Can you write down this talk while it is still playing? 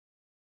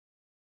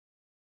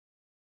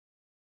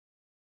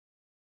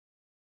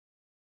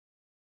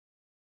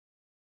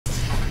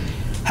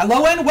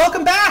Hello and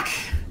welcome back!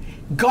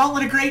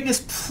 Gauntlet of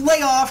Greatness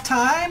playoff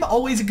time.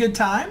 Always a good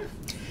time.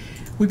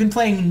 We've been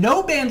playing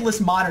no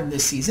bandless modern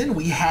this season.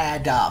 We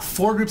had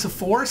 4 groups of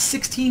 4,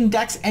 16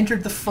 decks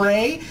entered the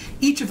fray,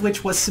 each of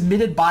which was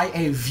submitted by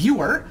a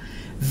viewer.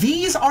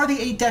 These are the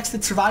 8 decks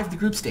that survived the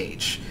group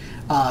stage.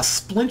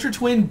 Splinter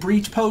Twin,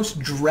 Breach Post,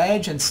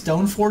 Dredge, and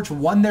Stoneforge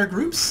won their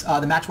groups.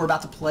 The match we're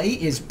about to play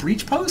is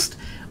Breach Post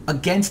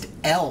against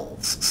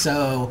Elves.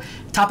 So,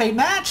 top 8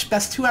 match,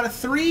 best 2 out of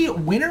 3.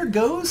 Winner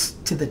goes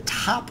to the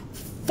top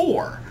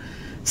 4.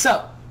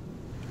 So,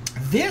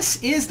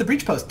 this is the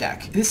Breach Post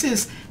deck. This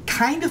is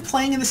kind of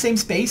playing in the same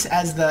space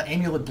as the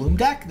Amulet Bloom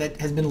deck that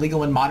has been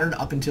legal in Modern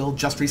up until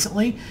just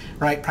recently,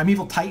 right?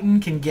 Primeval Titan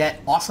can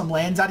get awesome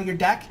lands out of your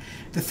deck.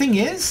 The thing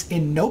is,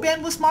 in no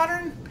bandless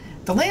Modern,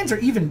 the lands are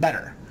even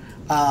better.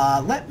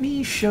 Let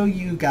me show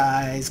you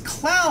guys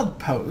Cloud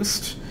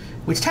Post,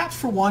 which taps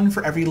for 1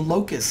 for every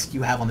locust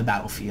you have on the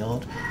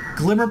battlefield.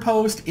 Glimmer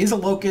Post is a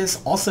locust,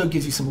 also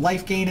gives you some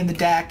life gain in the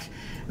deck.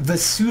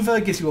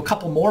 Vesuva gives you a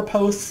couple more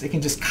posts. It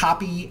can just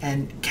copy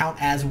and count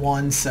as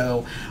 1,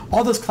 so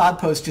all those Cloud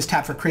Posts just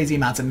tap for crazy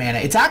amounts of mana.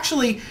 It's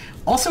actually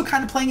also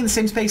kind of playing in the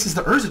same space as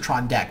the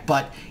Urzatron deck,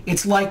 but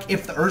it's like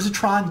if the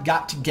Urzatron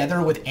got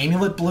together with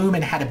Amulet Bloom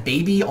and had a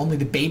baby, only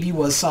the baby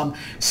was some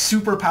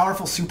super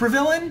powerful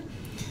supervillain.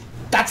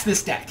 That's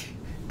this deck.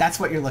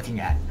 That's what you're looking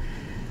at.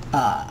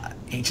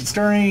 Ancient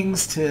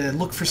Stirrings to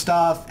look for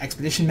stuff,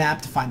 Expedition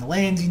Map to find the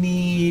lands you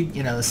need,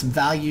 you know, some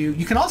value.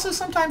 You can also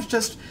sometimes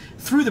just,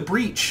 through the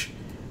Breach,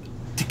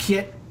 to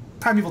get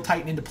Primeval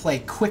Titan into play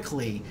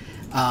quickly.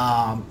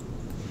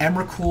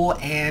 Emrakul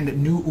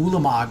and New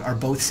Ulamog are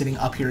both sitting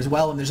up here as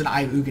well, and there's an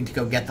Eye of Ugin to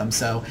go get them.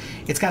 So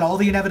it's got all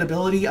the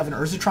inevitability of an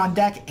Urzatron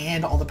deck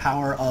and all the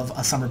power of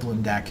a Summer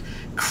Bloom deck.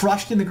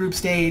 Crushed in the group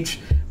stage.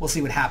 We'll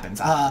see what happens.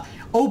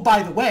 Oh,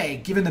 by the way,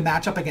 given the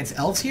matchup against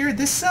Elves here,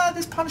 this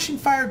Punishing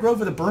Fire Grove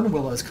with a Burn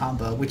Willows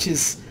combo, which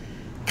is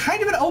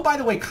kind of an oh, by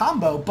the way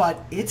combo,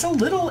 but it's a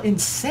little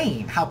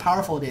insane how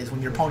powerful it is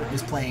when your opponent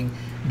is playing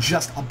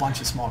just a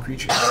bunch of small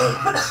creatures.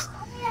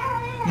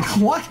 You know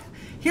what?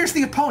 Here's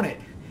the opponent.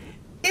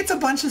 It's a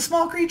bunch of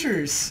small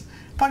creatures.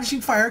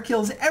 Punishing Fire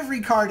kills every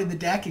card in the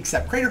deck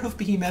except Craterhoof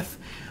Behemoth.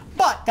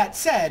 But that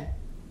said,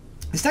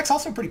 this deck's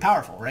also pretty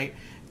powerful, right?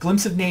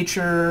 Glimpse of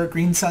Nature,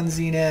 Green Sun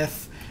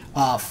Zenith,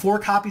 4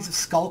 copies of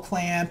Skull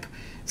Clamp.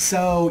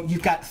 So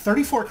you've got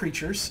 34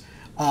 creatures,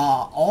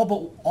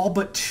 all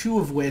but 2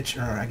 of which,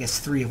 or I guess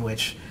 3 of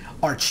which,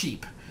 are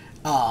cheap.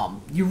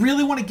 You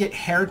really want to get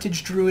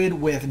Heritage Druid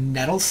with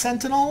Nettle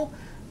Sentinel.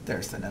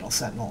 There's the Nettle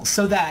Sentinel.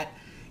 So that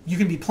you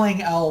can be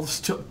playing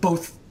Elves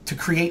to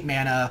create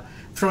mana,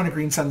 throw in a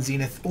Green Sun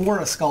Zenith or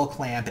a Skull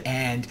Clamp,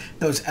 and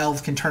those Elves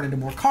can turn into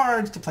more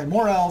cards to play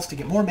more Elves, to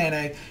get more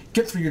mana,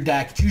 get through your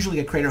deck. It's usually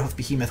a Craterhoof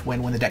Behemoth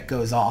win when the deck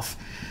goes off.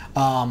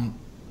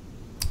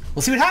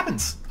 We'll see what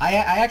happens. I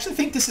actually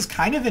think this is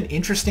kind of an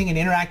interesting and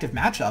interactive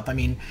matchup. I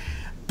mean,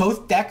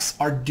 both decks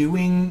are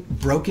doing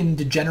broken,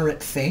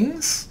 degenerate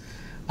things.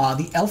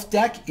 The Elf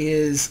deck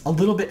is a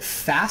little bit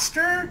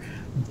faster,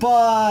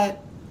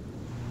 but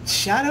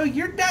Shadow,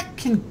 your deck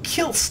can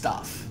kill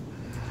stuff.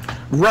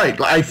 Right.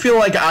 I feel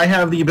like I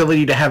have the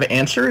ability to have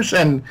answers,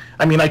 and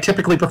I mean, I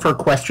typically prefer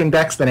question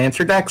decks than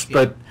answer decks,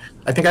 but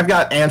I think I've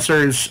got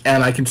answers,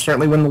 and I can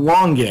certainly win the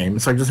long game.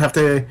 So I just have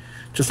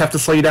to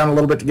slow you down a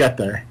little bit to get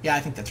there. Yeah, I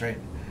think that's right.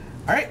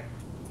 All right,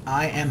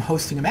 I am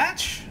hosting a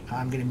match.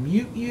 I'm going to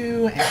mute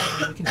you,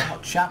 and we can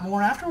chat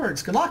more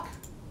afterwards. Good luck.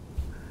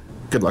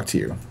 Good luck to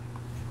you.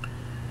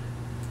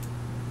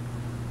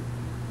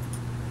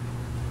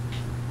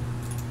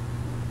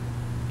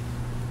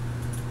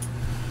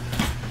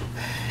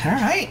 All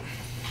right.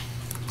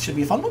 Should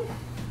be a fun one.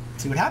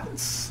 See what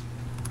happens.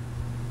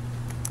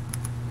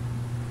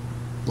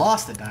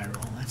 Lost the die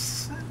roll.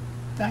 That's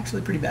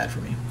actually pretty bad for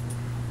me.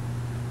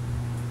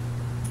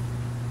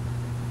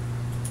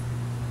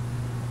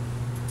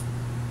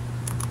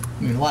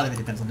 I mean, a lot of it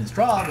depends on his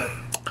draw, but...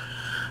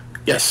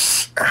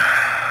 Yes.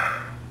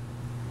 I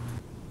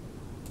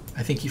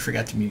think you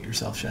forgot to mute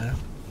yourself, Shadow.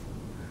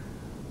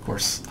 Of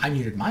course, I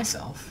muted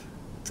myself.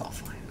 It's all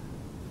fine.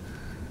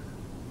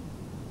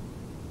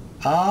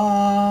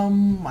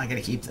 I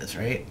gotta keep this,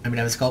 right? I mean,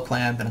 I have a Skull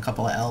Clamp and a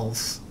couple of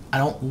Elves. I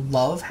don't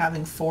love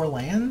having 4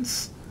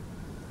 lands,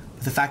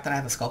 but the fact that I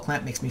have a Skull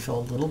Clamp makes me feel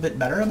a little bit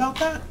better about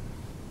that.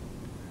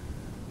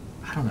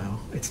 I don't know.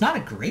 It's not a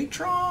great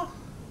draw.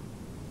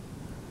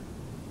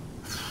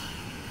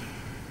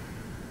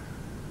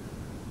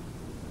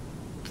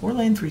 Four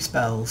lane, 3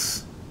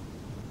 spells.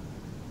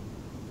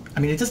 I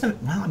mean, it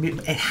doesn't... Well, I mean,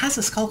 it has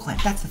a Skull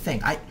Clamp. That's the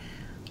thing. I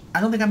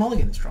don't think I'm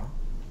mulliganing this draw.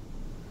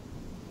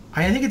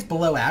 I think it's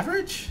below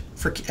average.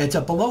 It's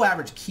a below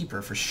average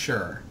keeper for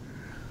sure.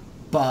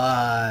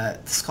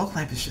 But the Skull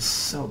Clamp is just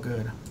so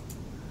good.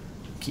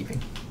 Keeping.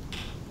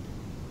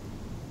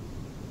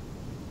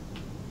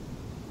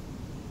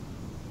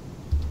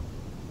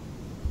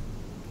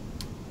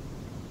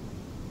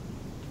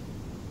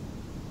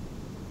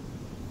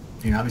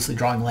 You know, obviously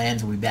drawing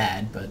lands will be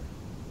bad, but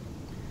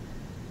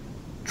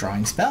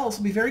drawing spells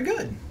will be very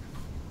good.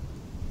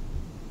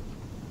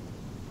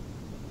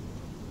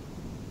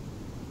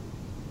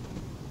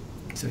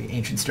 So the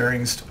Ancient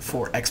Stirrings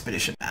for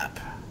Expedition map.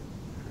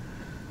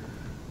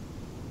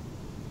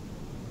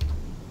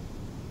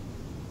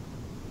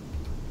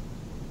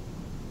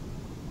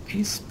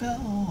 A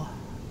spell.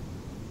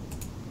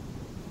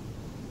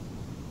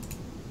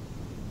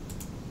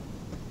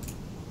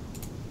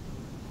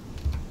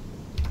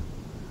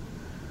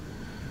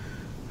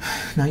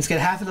 Now he's got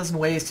half a dozen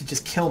ways to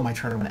just kill my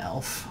turn 1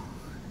 elf.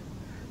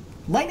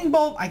 Lightning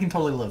Bolt I can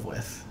totally live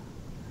with.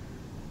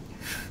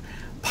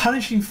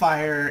 Punishing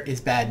Fire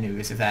is bad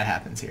news if that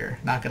happens here.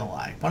 Not gonna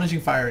lie. Punishing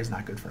Fire is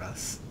not good for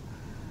us.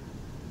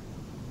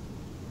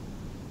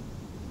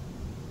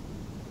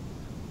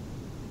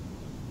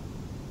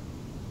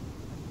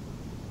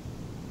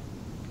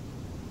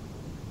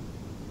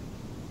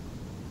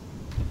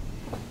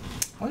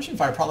 Punishing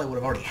Fire probably would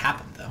have already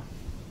happened though.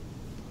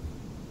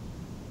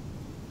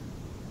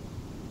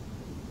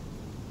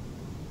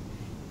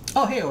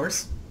 Oh, hey,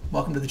 Ors.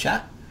 Welcome to the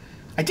chat.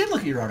 I did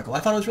look at your article. I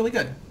thought it was really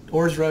good.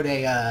 Ors wrote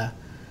a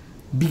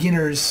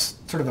beginner's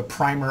sort of a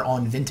primer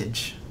on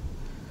Vintage.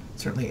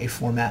 Certainly a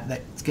format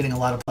that's getting a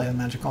lot of play on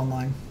Magic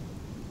Online.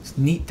 It's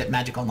neat that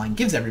Magic Online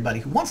gives everybody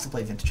who wants to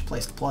play Vintage a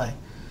place to play.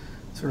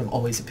 Sort of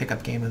always a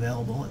pickup game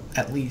available,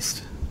 at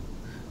least.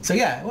 So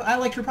yeah, I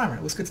liked your primer.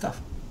 It was good stuff.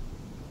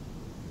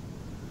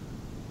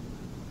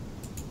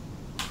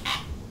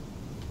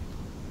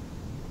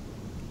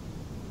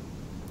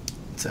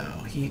 So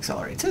he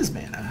accelerates his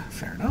mana.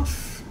 Fair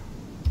enough.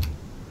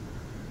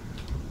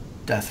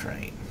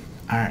 Deathrite.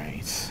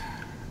 Alright.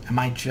 Am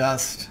I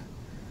just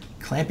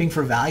clamping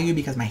for value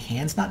because my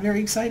hand's not very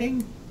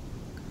exciting?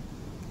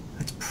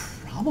 That's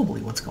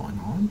probably what's going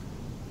on.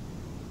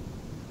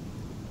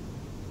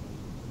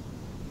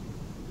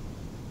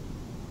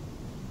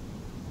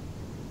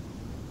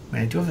 I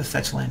mean, I do have a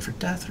fetch land for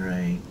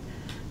Deathrite,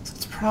 so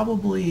it's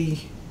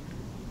probably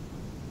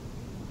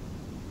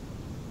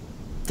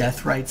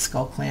Deathrite,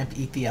 Skull Clamp,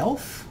 Eat the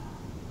Elf.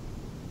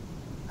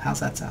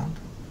 How's that sound?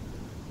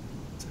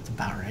 That's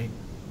about right.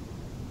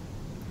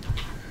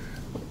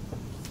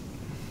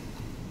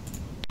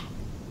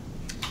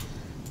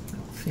 I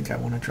don't think I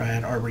want to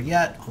Dryad Arbor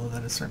yet, although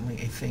that is certainly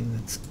a thing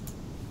that's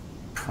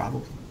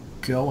probably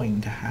going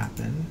to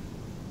happen.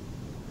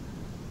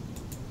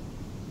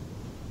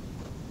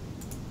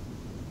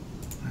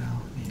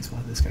 Well, may as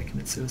well have this guy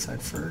commit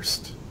suicide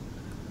first.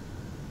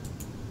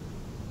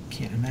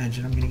 Can't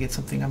imagine I'm going to get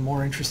something I'm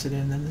more interested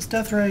in than this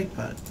Deathrite,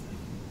 but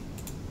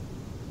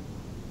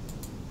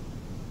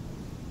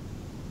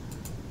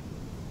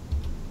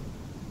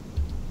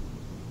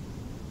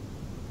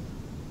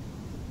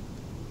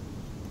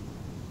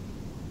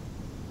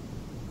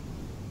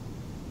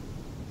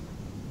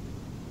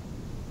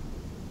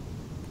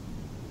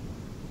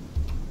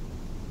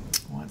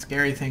what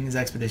scary thing is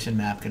Expedition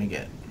map going to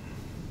get?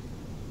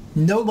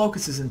 No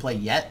Locust is in play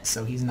yet,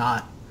 so he's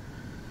not.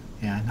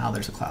 Yeah, now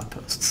there's a Cloud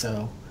Post,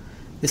 so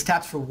this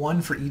taps for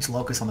 1 for each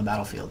Locust on the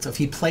battlefield. So if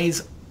he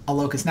plays a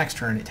Locust next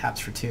turn, it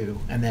taps for 2,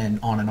 and then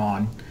on and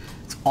on.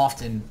 It's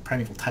often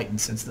Primeval Titan,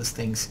 since this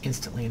thing's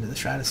instantly into the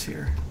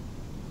Stratosphere.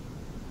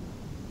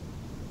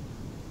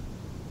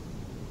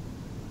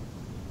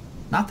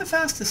 Not the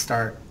fastest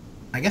start,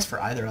 I guess,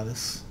 for either of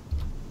us.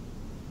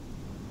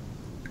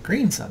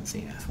 Green Sun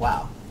Zenith.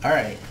 Wow. All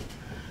right.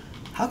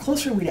 How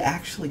close are we to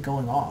actually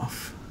going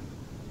off?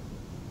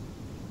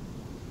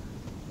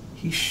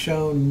 He's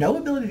shown no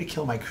ability to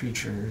kill my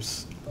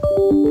creatures.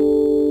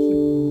 He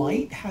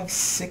might have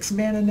 6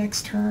 mana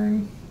next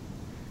turn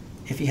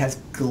if he has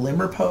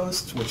Glimmer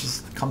Post, which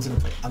comes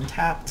into play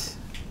untapped.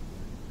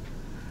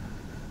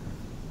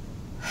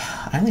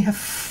 I only have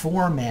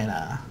 4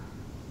 mana.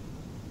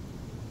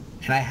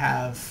 And I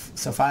have,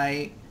 so if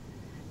I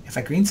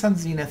Green Sun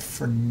Zenith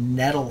for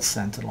Nettle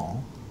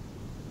Sentinel,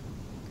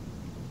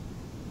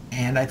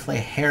 and I play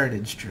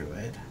Heritage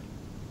Druid,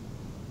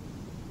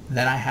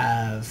 then I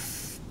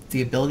have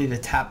the ability to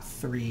tap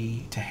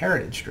 3 to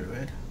Heritage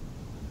Druid.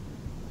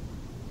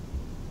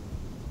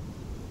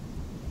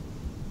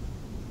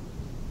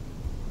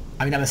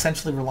 I mean, I'm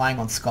essentially relying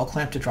on Skull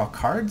Clamp to draw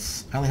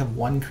cards. I only have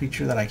 1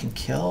 creature that I can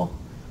kill,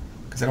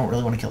 because I don't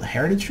really want to kill the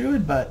Heritage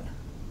Druid, but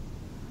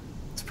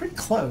it's pretty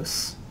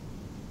close.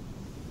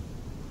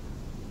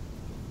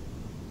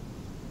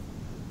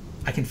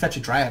 I can fetch a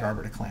Dryad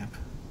Arbor to clamp.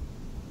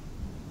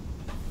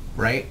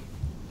 Right?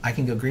 I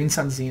can go Green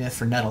Sun Zenith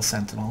for Nettle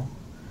Sentinel.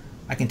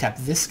 I can tap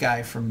this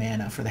guy for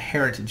mana for the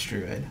Heritage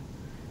Druid.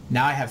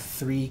 Now I have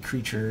 3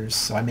 creatures,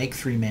 so I make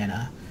 3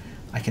 mana.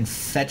 I can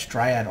fetch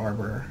Dryad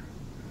Arbor.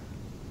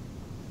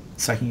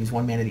 So I can use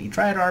 1 mana to eat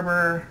Dryad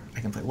Arbor.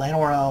 I can play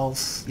Llanowar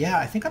Elves. Yeah,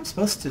 I think I'm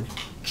supposed to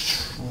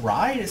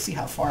try to see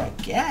how far I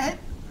get.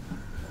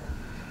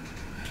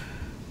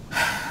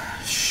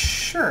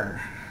 Sure.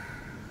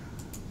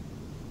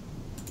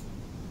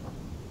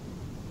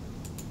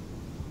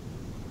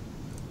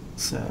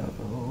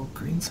 So,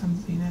 Green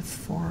Sun Zenith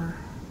for...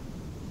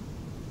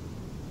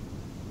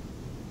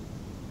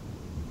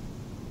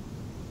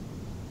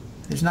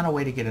 There's not a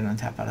way to get an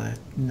untap out of the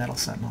Nettle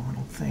Sentinel, I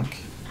don't think.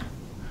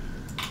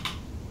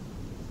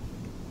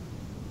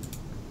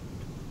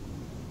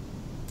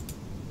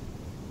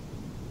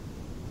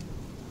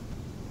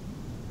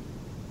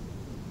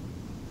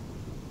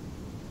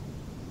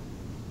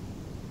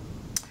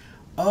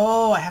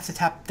 Oh, I have to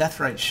tap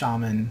Deathrite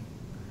Shaman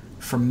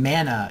for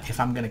mana if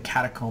I'm going to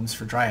Catacombs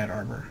for Dryad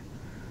Arbor.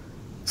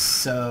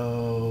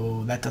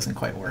 So that doesn't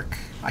quite work.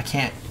 I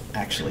can't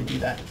actually do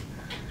that.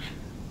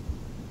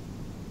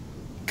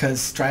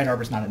 Because Dryad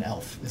Arbor's not an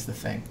elf, is the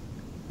thing.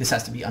 This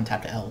has to be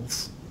untapped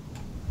Elves.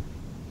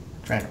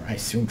 I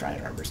assume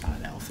Dryad Arbor's not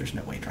an elf. There's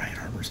no way Dryad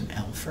Arbor's an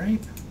elf, right?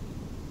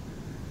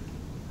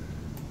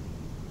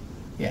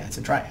 Yeah, it's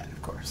a Dryad,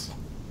 of course.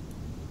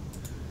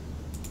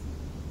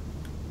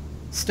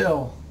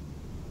 Still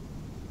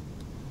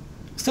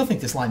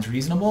think this line's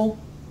reasonable,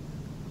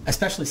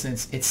 especially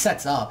since it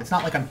sets up. It's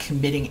not like I'm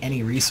committing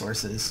any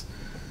resources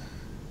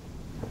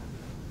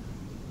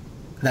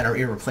that are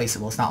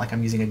irreplaceable. It's not like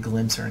I'm using a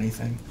glimpse or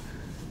anything.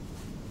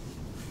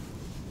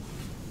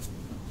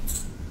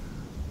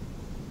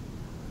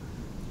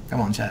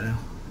 Come on, Shadow.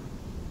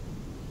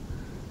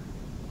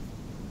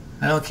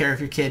 I don't care if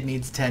your kid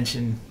needs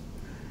attention.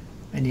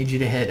 I need you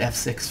to hit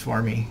F6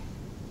 for me.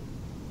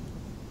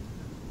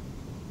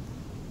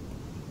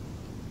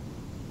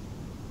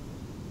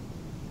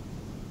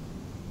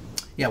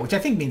 Yeah, which I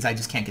think means I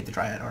just can't get the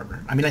Dryad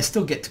Arbor. I mean, I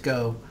still get to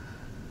play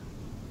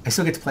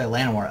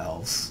Llanowar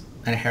Elves.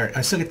 And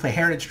I still get to play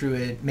Heritage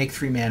Druid, make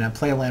 3 mana,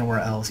 play a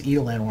Llanowar Elves, eat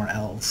a Llanowar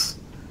Elves.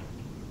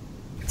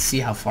 Let's see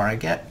how far I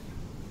get.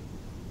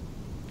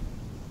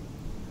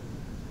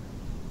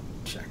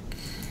 Check.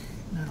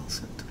 Metal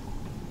Sentinel.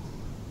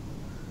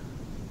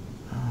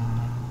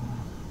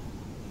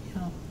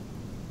 Yep.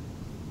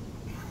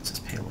 Let's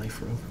just pay a life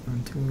for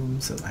Overgrown Tomb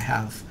so I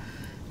have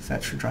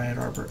Fetch for Dryad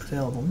Arbor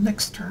available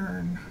next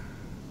turn.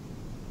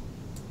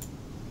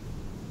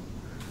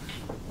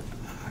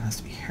 It has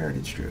to be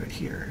Heritage Druid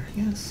here.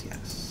 Yes,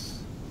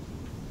 yes.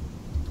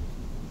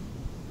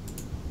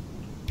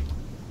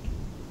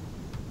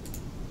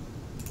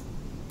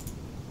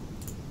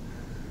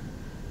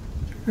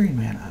 Green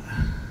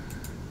mana.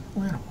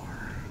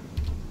 Llanowar.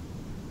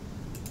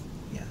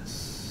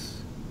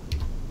 Yes.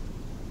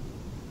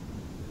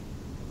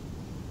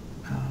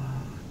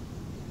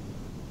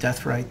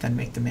 Deathrite, then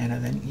make the mana,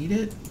 then eat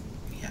it.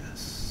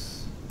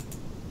 Yes.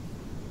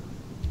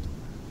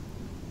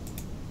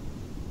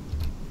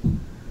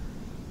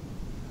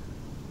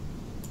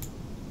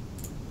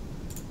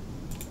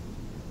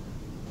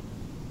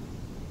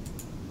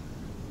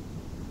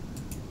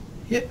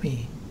 Hit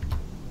me.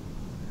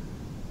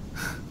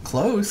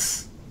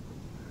 Close.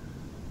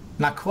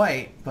 Not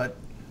quite, but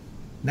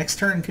next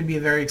turn could be a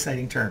very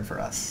exciting turn for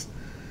us,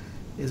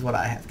 is what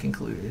I have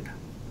concluded.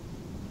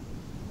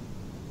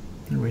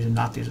 No reason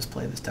not to just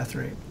play this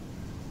Deathrite.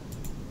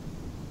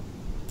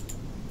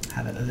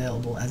 Have it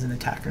available as an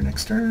attacker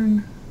next turn.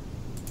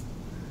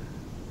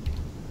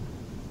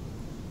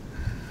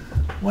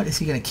 What is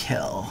he going to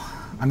kill?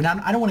 I mean,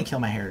 I don't want to kill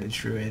my Heritage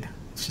Druid.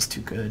 It's just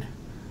too good.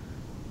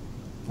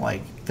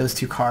 Like, those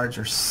 2 cards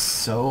are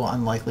so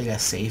unlikely to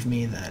save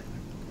me that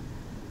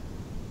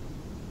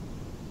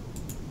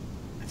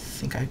I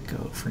think I'd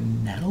go for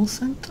Nettle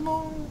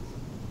Sentinel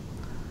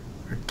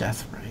or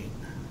Deathrite.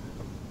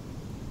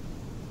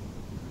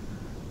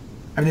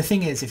 I mean, the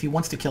thing is, if he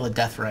wants to kill a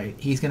Deathrite,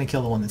 he's going to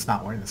kill the one that's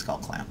not wearing the Skull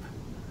Clamp.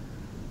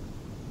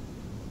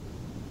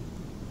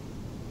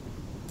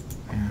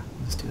 Yeah,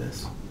 let's do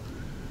this.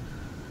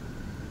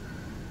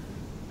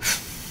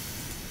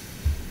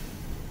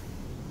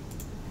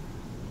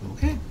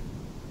 Okay.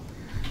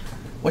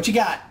 What you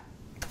got?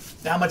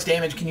 How much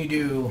damage can you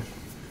do?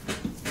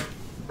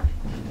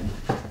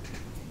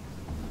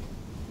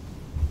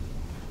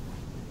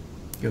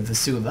 You have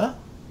Vesuva.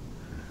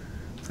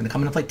 It's going to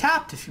come into play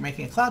tapped if you're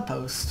making a Cloud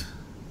Post.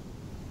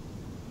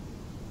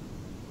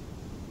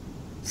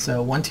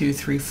 So 1, 2,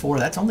 3, 4.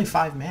 That's only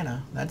 5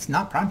 mana. That's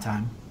not prime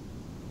time.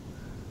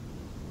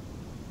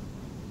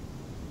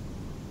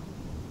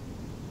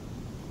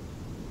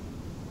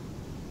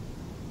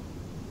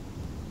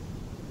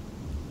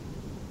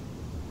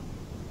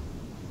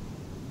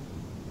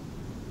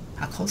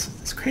 How close is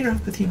this? Crater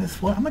of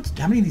Behemoth. What?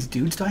 How many of these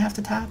dudes do I have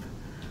to tap?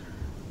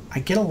 I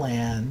get a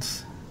land.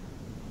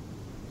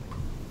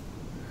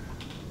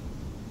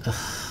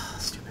 Ugh,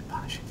 stupid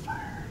Punishing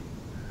Fire.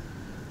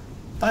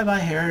 Bye-bye,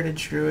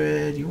 Heritage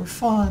Druid. You were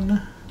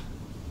fun.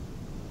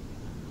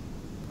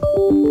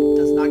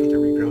 Does not get to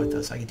regrow it,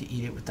 though, so I get to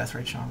eat it with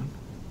Deathrite Shaman.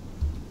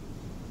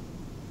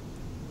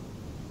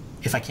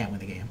 If I can't win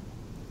the game.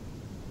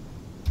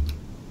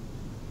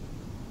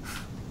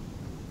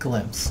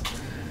 Glimpse.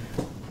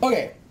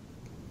 Okay.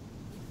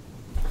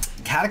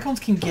 Catacombs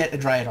can get a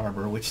Dryad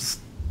Arbor, which is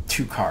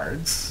 2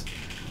 cards.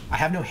 I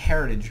have no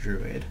Heritage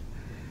Druid. How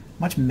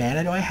much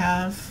mana do I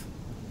have?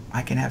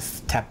 I can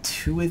have tap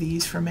 2 of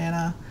these for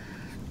mana.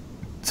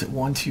 So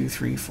 1, 2,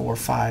 3, 4,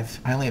 5.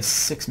 I only have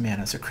 6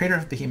 mana, so Crater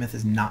of Behemoth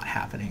is not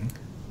happening.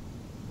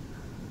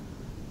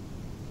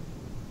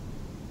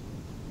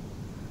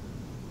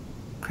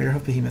 Crater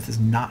of Behemoth is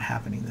not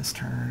happening this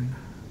turn.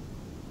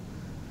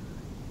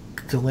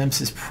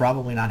 Glimpse is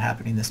probably not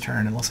happening this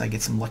turn unless I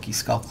get some lucky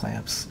Skull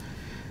Clamps.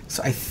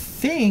 So I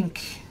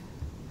think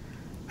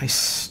I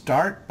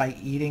start by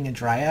eating a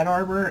Dryad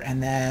Arbor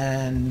and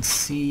then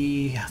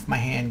see if my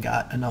hand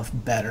got enough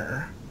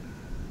better.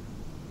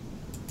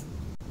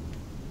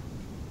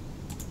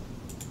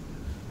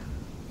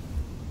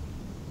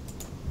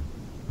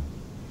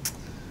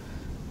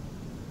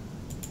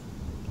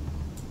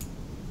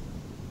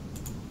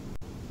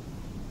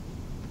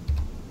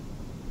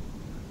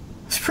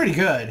 pretty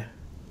good.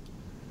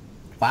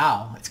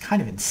 Wow, it's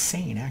kind of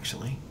insane,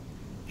 actually.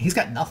 He's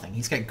got nothing.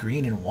 He's got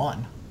green and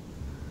 1.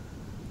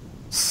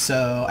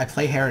 So I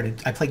play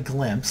Heritage. I play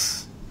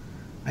Glimpse.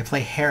 I play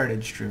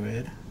Heritage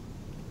Druid.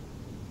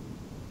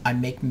 I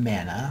make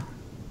mana.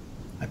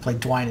 I play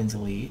Dwynen's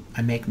Elite.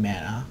 I make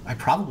mana. I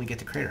probably get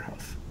to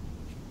Craterhoof.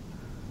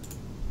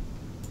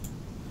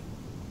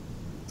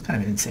 It's kind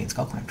of an insane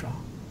Skullclamp draw.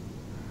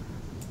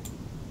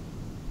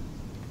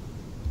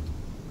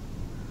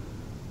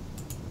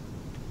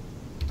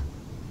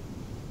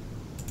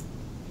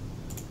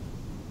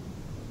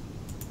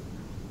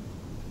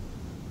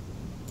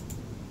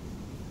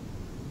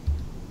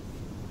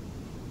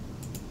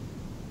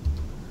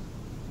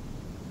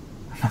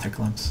 Another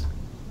Glimpse.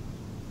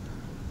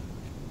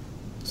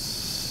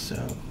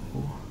 So...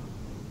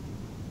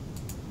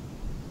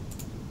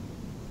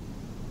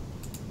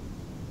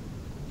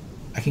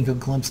 I can go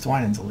Glimpse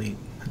Dwynen's Elite.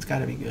 That's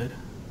gotta be good.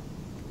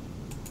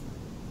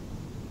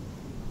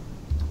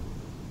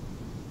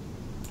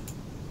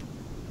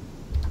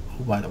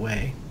 Oh, by the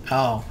way.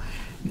 Oh,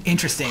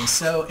 interesting.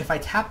 So if I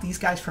tap these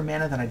guys for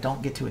mana, then I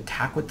don't get to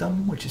attack with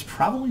them, which is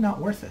probably not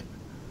worth it.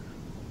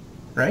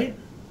 Right?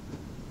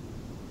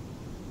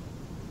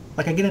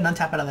 Like, I get an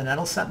untap out of the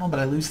Nettle Sentinel, but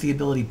I lose the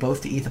ability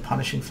both to eat the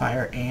Punishing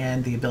Fire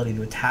and the ability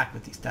to attack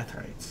with these Death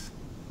Rites.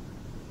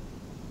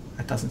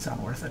 That doesn't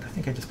sound worth it. I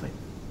think I just played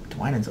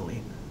Dwynen's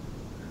Elite.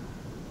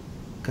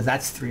 Because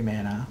that's 3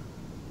 mana.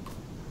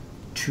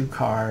 2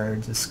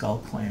 cards, a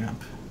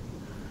Skullclamp.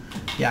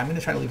 Yeah, I'm going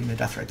to try leaving the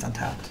Death Rites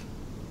untapped.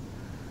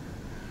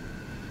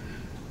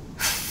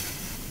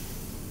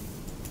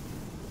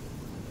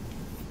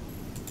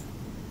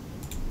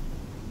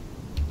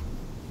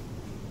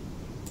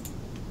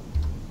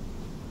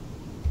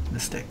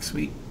 Mystic,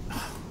 sweet.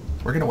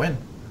 We're gonna win.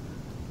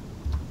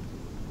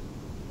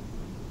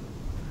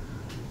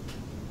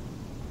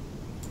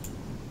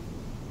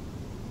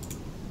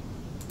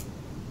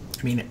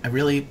 I mean, I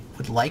really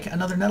would like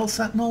another Nettle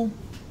Sentinel,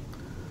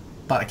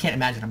 but I can't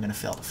imagine I'm gonna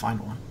fail to find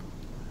one,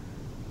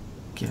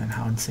 given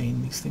how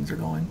insane these things are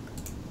going.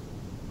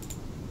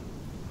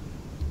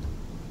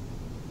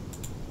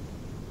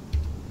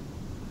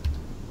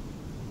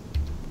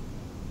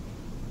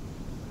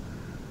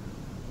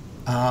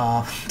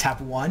 Tap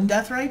 1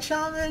 Deathrite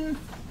Shaman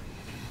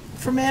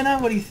for mana?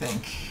 What do you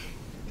think?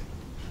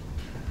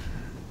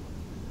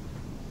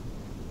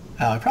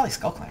 Oh, I'd probably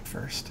Skullclamp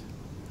first.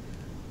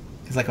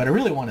 Because, like, what I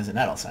really want is a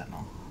Nettle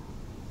Sentinel.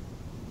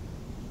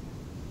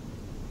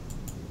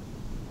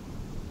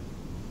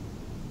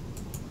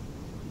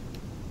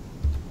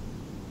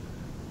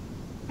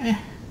 Eh.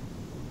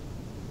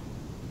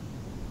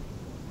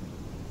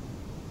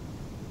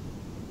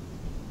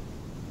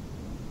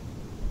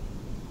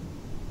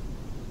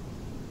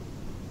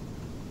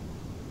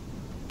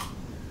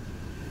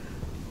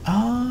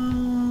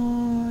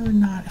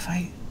 Not if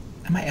I...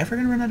 Am I ever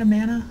going to run out of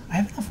mana? I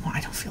have enough mana.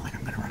 I don't feel like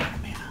I'm going to run out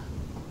of mana.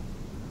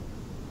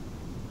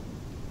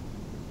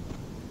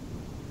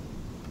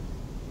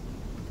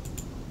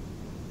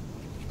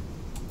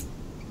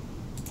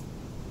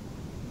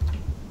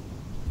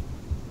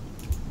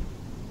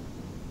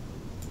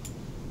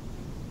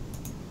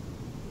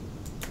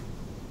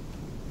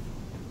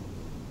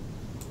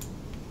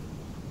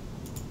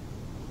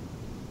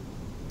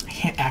 I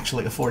can't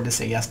actually afford to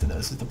say yes to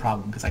those is the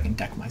problem, because I can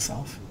deck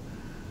myself.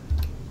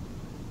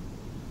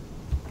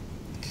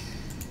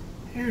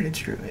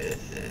 Heritage Druid,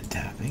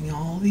 tapping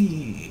all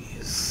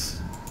these.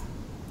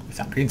 We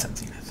found Green Sun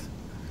Zenith.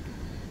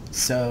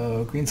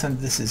 So Green Sun,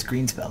 this is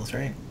green spells,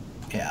 right?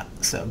 Yeah,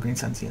 so Green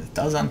Sun Zenith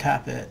does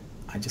untap it.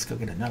 I just go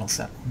get a Nettle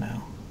Sentinel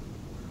now.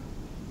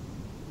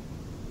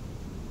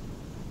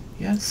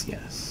 Yes,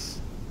 yes.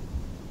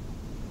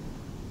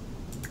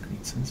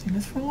 Green Sun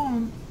Zenith for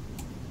 1.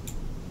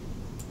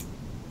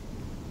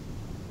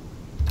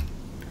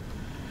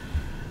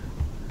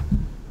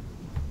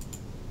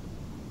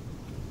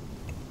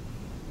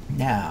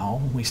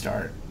 Now we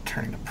start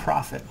turning a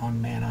profit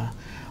on mana.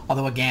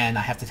 Although again, I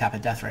have to tap a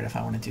Deathrite if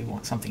I want to do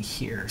something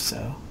here,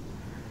 so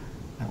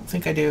I don't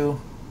think I do.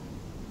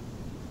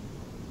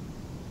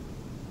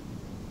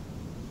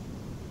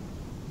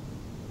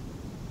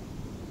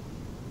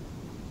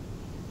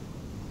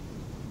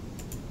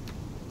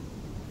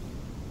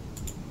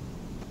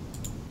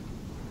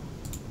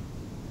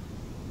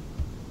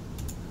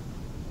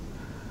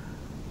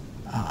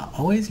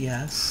 Always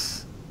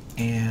yes,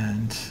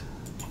 and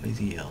always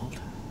yield.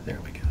 There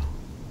we go.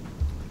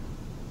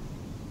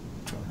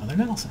 Draw another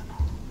Nettle Sentinel.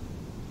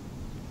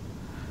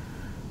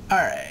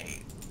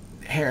 Alright.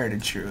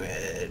 Heritage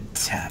Druid,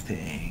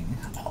 tapping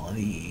all of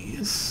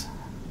these.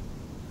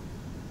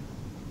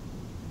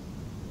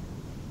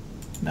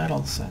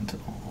 Nettle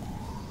Sentinel.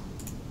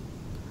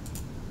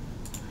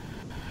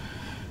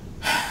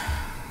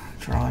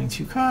 Drawing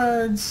 2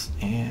 cards,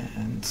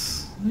 and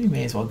we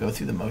may as well go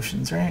through the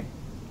motions, right?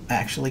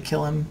 Actually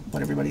kill him,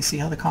 let everybody see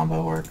how the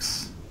combo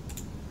works.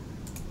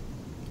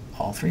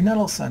 All 3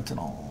 Nettle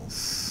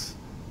Sentinels.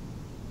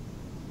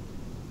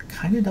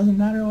 Kinda doesn't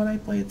matter what I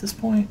play at this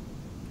point.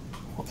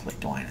 We'll play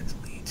Dwynen's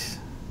Elite.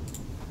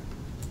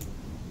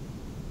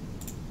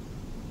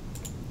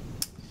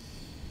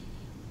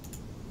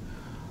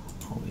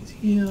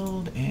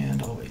 Yield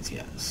and always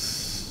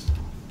yes.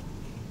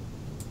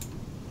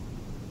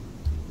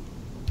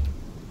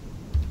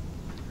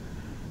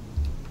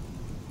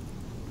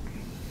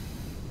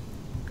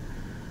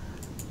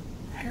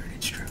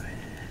 Heritage Druid.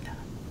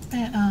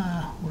 Man,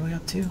 what are we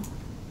up to?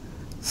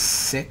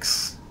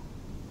 6.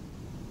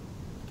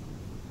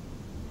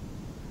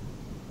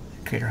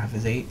 Crater Huff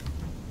is 8.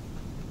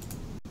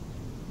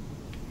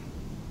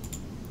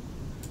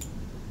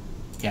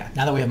 Yeah,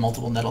 now that we have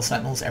multiple Nettle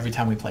Sentinels, every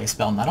time we play a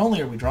spell, not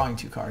only are we drawing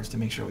 2 cards to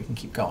make sure we can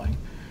keep going,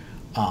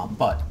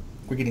 but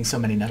we're getting so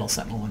many Nettle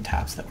Sentinel on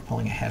taps that we're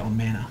pulling ahead on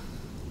mana.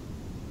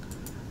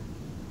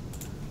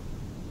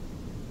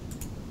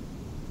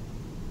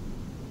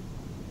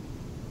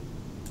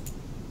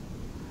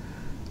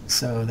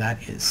 So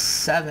that is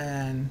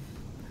 7.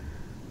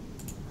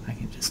 I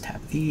can just tap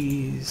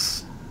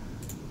these.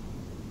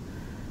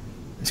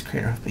 This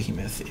Crater of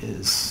Behemoth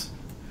is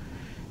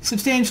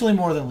substantially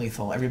more than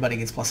lethal. Everybody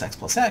gets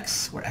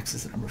 +X/+X, where X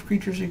is the number of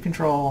creatures you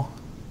control.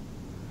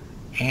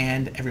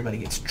 And everybody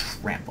gets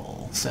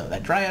trample. So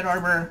that Dryad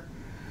Arbor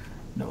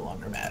no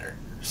longer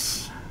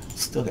matters.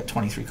 Still get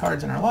 23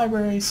 cards in our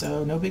library,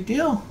 so no big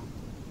deal.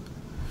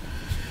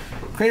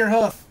 Crater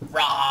Hoof,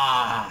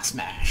 rah,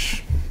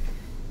 smash.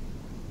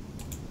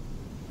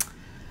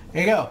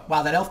 There you go.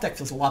 Wow, that elf deck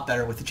feels a lot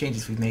better with the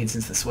changes we've made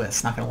since the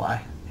Swiss, not gonna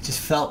lie. It just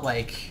felt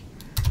like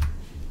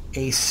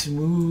a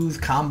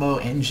smooth combo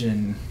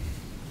engine.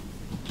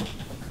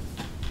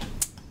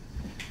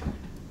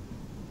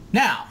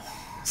 Now,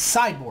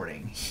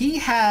 sideboarding. He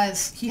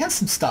has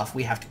some stuff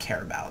we have to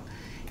care about.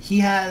 He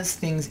has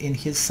things in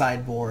his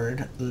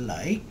sideboard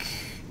like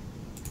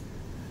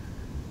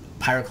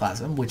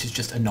Pyroclasm, which is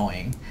just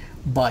annoying,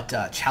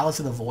 but Chalice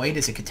of the Void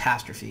is a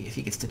catastrophe if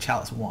he gets to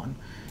Chalice 1.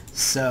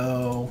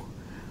 So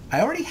I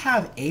already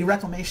have a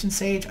Reclamation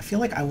Sage. I feel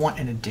like I want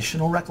an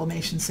additional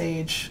Reclamation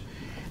Sage.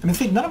 I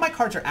mean, none of my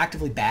cards are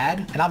actively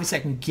bad, and obviously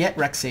I can get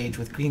Rec Sage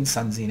with Green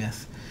Sun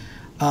Zenith.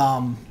 I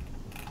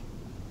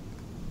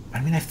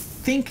mean, I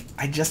think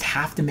I just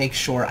have to make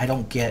sure I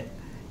don't get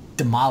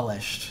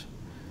demolished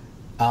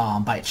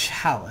by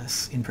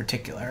Chalice in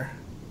particular.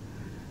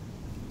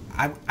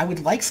 I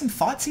would like some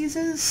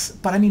Thoughtseizes,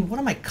 but I mean, what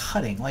am I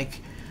cutting? Like,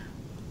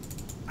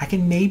 I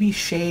can maybe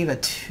shave a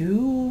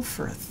 2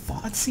 for a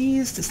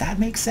Thoughtseize? Does that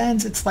make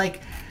sense? It's like,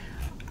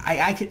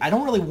 I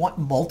don't really want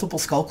multiple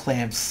Skull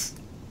Clamps,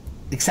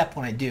 except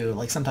when I do.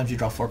 Like, sometimes you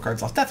draw 4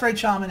 cards off Deathrite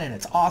Shaman, and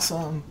it's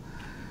awesome.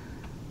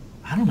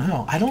 I don't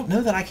know. I don't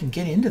know that I can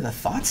get into the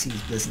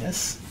Thoughtseize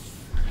business.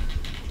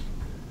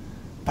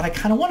 But I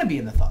kind of want to be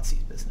in the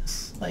Thoughtseize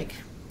business. Like,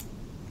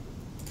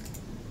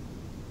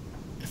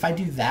 if I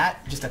do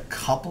that, just a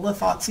couple of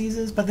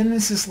Thoughtseizes, but then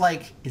it's just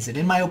like, is it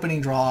in my opening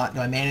draw?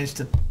 Do I manage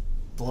to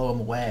blow them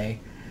away?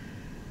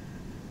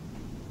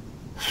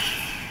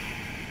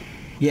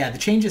 Yeah, the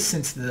changes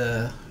since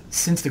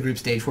the group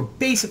stage were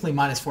basically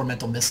 -4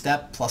 Mental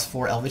Misstep,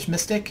 +4 Elvish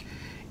Mystic.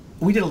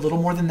 We did a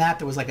little more than that.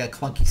 There was like a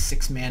clunky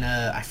 6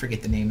 mana, I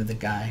forget the name of the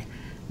guy.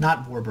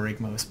 Not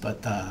Warburigmos,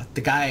 but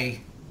the guy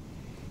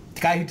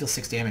who deals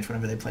 6 damage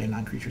whenever they play a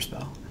non-creature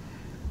spell.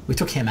 We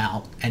took him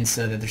out, and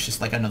so there's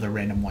just like another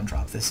random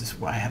 1-drop. This is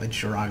where I have a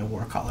Jiraga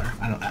Warcaller.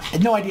 I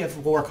have no idea if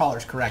Warcaller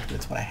is correct, but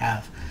it's what I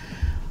have.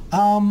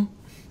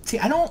 See,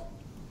 I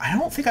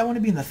don't think I want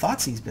to be in the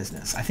Thoughtseize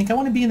business. I think I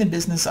want to be in the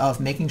business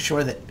of making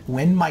sure that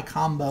when my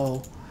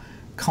combo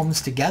comes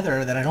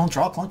together that I don't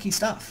draw clunky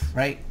stuff,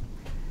 right?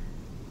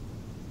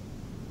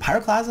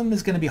 Pyroclasm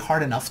is going to be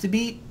hard enough to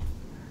beat.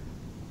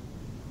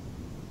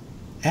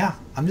 Yeah,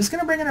 I'm just going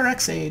to bring in a Rec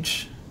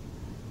Sage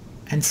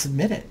and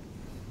submit it.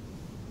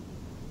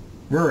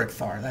 Rurik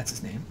Thar, that's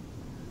his name.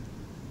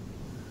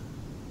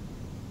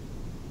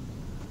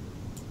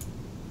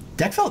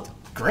 Deck felt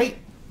great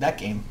that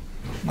game,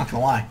 I'm not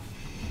going to lie.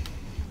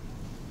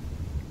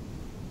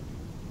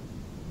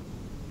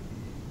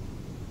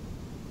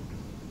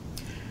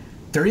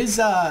 There is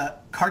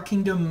Card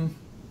Kingdom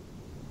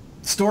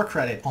store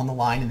credit on the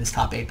line in this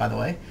top 8, by the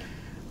way.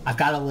 I've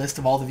got a list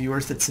of all the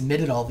viewers that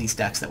submitted all these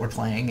decks that we're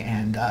playing,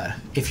 and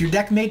if your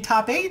deck made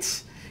top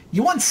 8,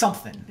 you won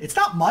something. It's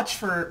not much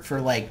for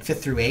like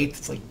 5th through 8th.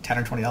 It's like $10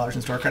 or $20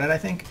 in store credit, I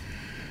think.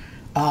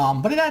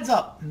 But it adds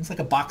up. It's like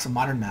a box of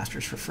Modern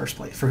Masters for first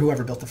place, for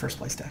whoever built the first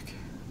place deck.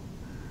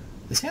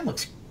 This hand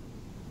looks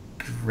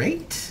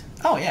great.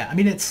 Oh yeah, I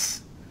mean,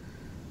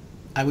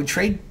 I would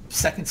trade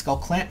second Skull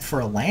Clamp for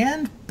a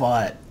land,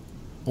 but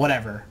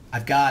whatever.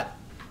 I've got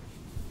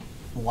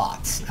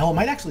lots. Hell, it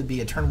might actually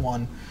be a turn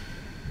 1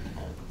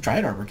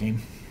 Dryad Arbor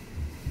game.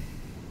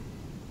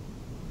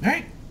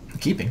 Alright, I'm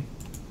keeping.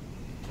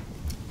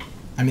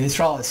 I mean, this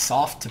draw is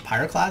soft to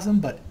Pyroclasm,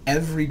 but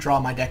every draw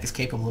my deck is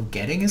capable of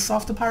getting is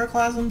soft to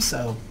Pyroclasm,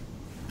 so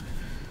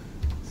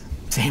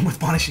same with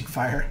Punishing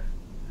Fire.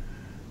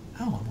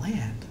 Oh, a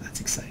land.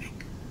 That's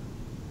exciting.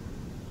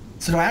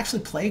 So do I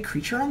actually play a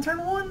creature on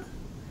turn 1?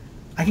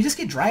 I can just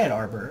get Dryad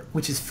Arbor,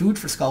 which is food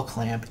for Skull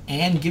Clamp,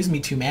 and gives me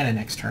 2 mana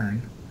next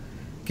turn.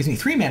 Gives me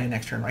 3 mana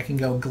next turn, where I can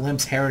go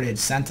Glimpse Heritage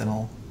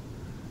Sentinel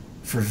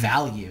for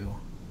value.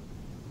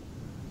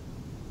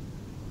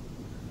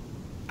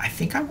 I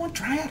think I want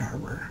Dryad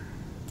Arbor.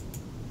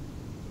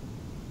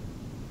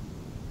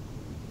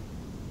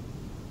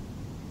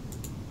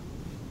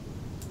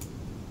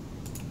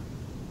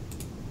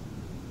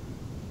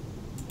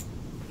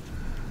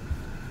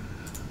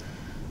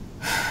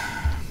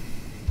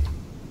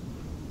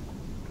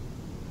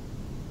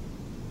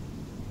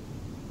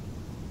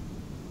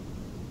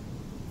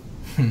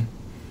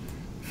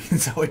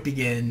 So it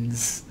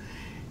begins.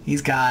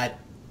 He's got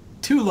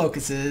 2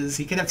 locusts.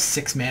 He could have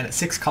 6 mana,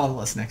 6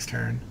 colorless next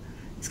turn.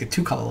 He's got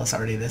 2 colorless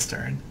already this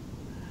turn.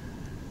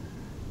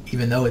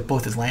 Even though with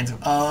both his lands... Oh,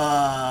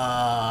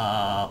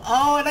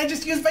 and I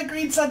just used my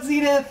Green Sun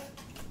Zenith.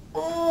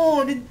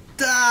 Oh,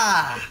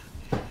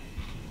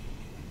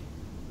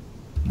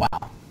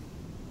 wow.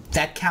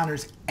 That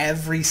counters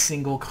every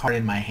single card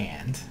in my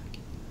hand.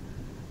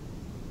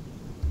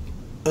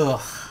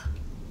 Ugh.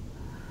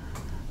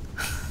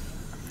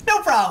 No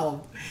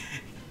problem.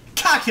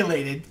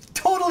 Calculated.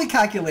 Totally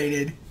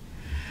calculated.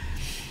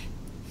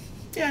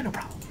 Yeah, no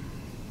problem.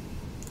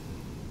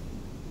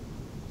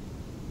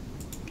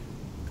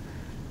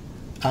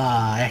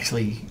 I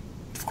actually,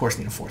 of course,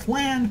 need a 4th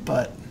land,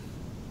 but...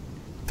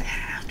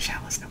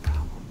 Chalice, no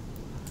problem.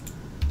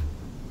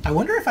 I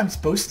wonder if I'm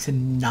supposed to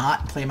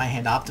not play my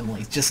hand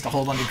optimally, just to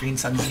hold on to Green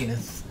Sun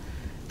Zenith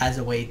as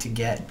a way to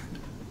get...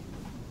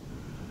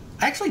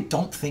 I actually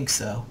don't think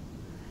so.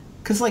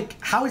 Because, like,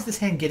 how is this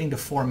hand getting to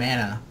 4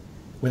 mana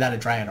without a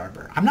Dryad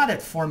Arbor? I'm not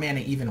at 4 mana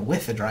even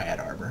with a Dryad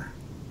Arbor.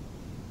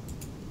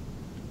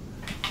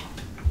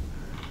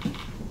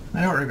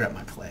 I don't regret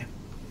my play.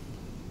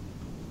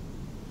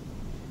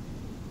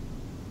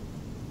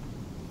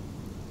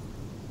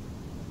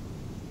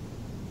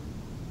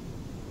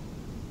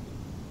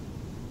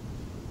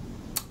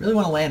 Really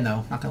want to land,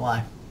 though. Not gonna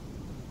lie.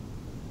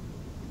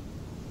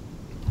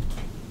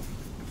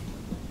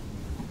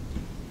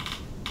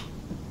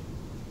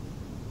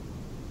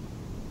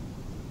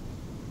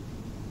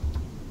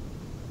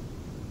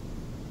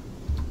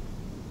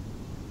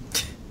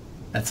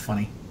 That's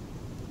funny.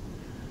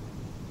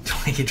 Do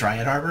I get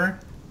Dryad Arbor?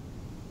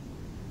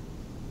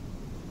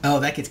 Oh,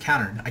 that gets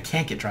countered. I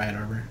can't get Dryad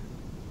Arbor.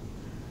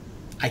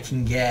 I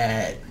can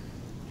get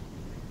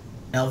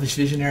Elvish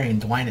Visionary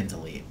and Dwynen's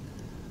Delete.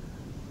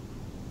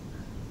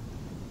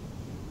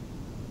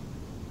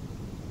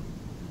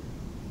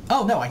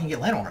 Oh, no, I can get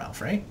Llanowar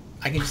Elf, right?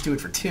 I can just do it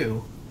for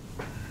 2.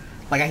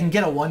 Like, I can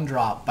get a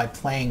 1-drop by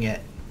playing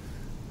it.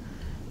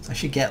 So I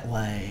should get,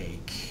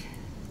 like...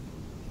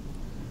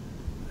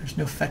 There's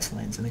no fetch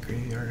lands in the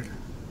graveyard.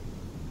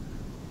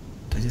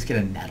 Do I just get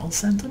a Nettle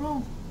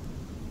Sentinel?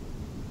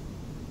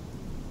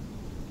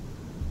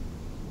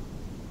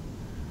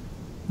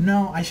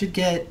 No, I should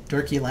get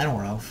Dorky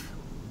Llanowar Elf.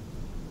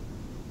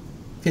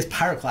 If he has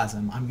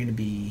Pyroclasm, I'm going to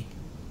be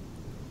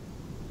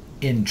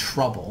in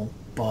trouble,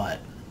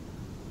 but...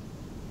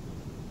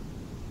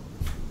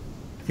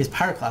 If he has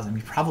Pyroclasm,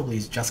 he probably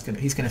is just going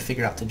to... He's going to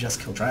figure out to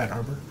just kill Dryad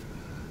Arbor.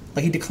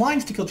 Like, he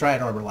declines to kill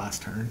Dryad Arbor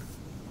last turn.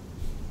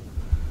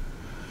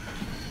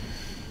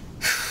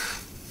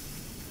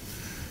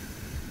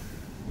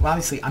 Well,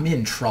 obviously, I'm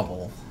in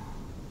trouble.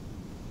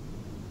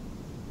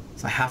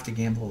 So I have to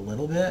gamble a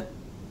little bit.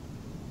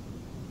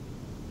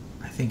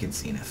 I think it's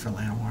Zenith for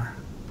Llanowar.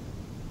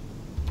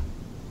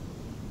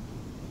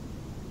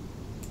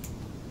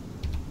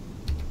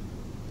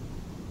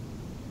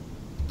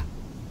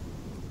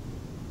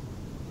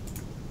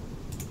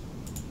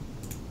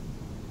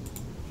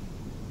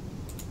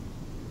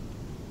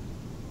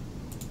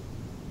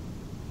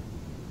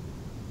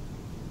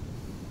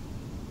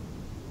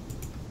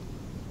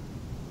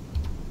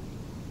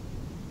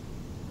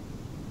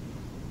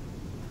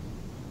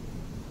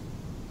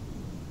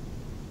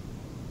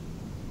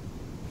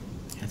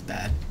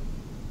 Bad.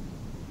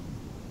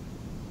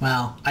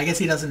 Well, I guess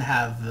he doesn't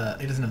have the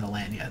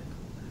land yet.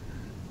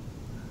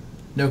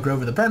 No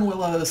Grove of the Burn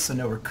Willows, so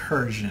no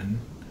recursion.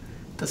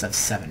 Does have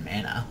 7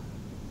 mana.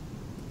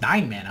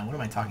 9 mana? What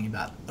am I talking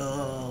about?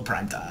 Oh,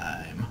 prime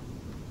time.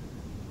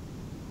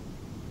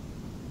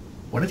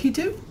 What did he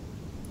do?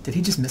 Did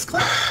he just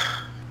misclick?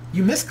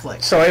 You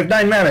misclicked. So I have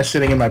 9 mana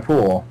sitting in my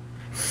pool.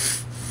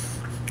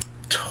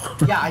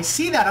 Yeah, I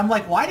see that. I'm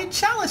like, why did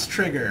Chalice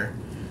trigger?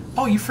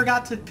 Oh, you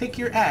forgot to pick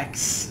your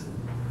X.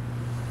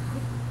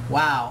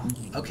 Wow.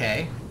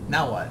 Okay.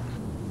 Now what?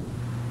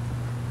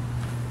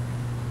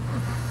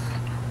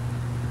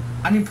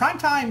 I mean,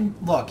 Primetime,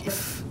 look,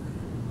 if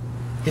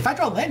I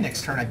draw land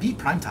next turn, I beat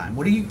Primetime.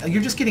 What are you...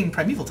 You're just getting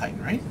Primeval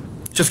Titan, right?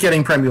 Just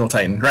getting Primeval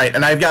Titan, right.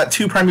 And I've got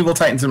 2 Primeval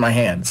Titans in my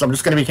hand, so I'm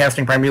just going to be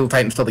casting Primeval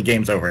Titans till the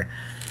game's over.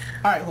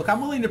 Alright, look,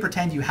 I'm willing to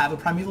pretend you have a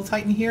Primeval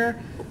Titan here,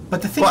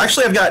 but the thing... Well,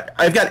 actually,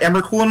 I've got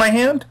Emrakul in my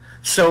hand,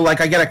 so, like,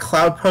 I get a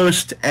Cloud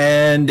Post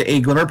and a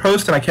Glimmer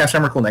Post, and I cast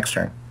Emrakul next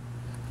turn.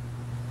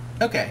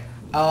 Okay.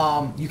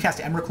 You cast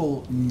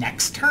Emrakul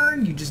next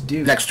turn? You just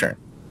do? Next turn.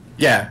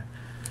 Yeah.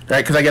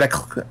 Right, because I get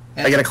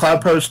a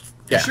Cloud Post.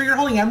 Yeah. You sure you're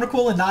holding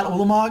Emrakul and not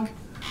Ulamog?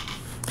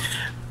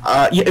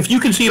 Yeah, if you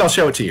can see it, I'll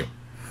show it to you.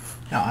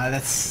 No,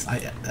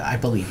 I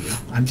believe you.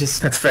 I'm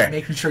just That's fair.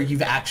 making sure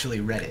you've actually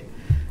read it.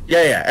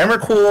 Yeah.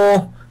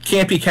 Emrakul,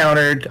 can't be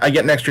countered. I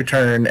get an extra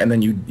turn, and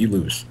then you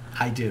lose.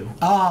 I do.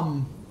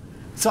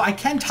 So I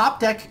can top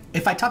deck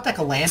if I top deck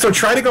a land. So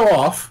try to go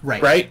off,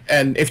 right?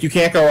 And if you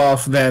can't go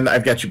off, then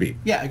I've got you beat.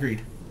 Yeah,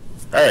 agreed.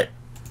 All right.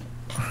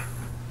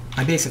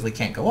 I basically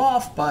can't go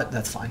off, but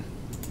that's fine.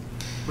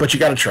 But you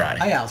got to try.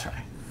 I'll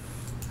try.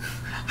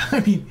 I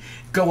mean,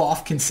 go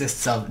off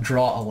consists of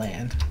draw a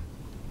land.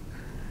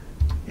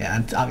 Yeah, I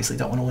obviously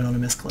don't want to win on a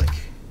misclick.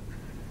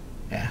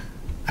 Yeah,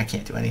 I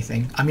can't do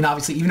anything. I mean,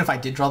 obviously, even if I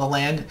did draw the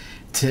land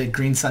to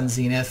Green Sun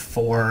Zenith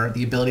for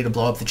the ability to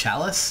blow up the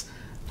Chalice,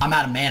 I'm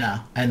out of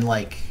mana, and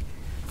like,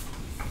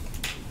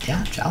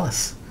 yeah,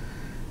 Chalice.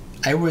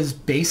 There was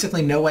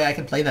basically no way I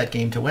could play that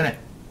game to win it.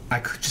 I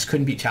just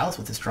couldn't beat Chalice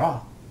with this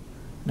draw,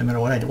 no matter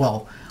what I did.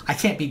 Well, I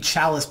can't beat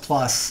Chalice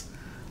plus,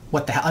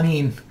 what the hell, I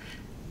mean,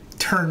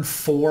 turn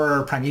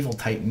 4 Primeval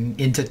Titan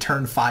into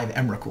turn 5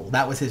 Emrakul.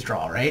 That was his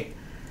draw, right?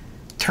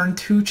 Turn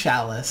 2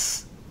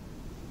 Chalice,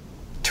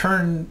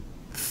 turn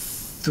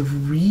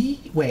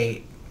 3,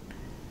 wait,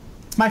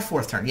 it's my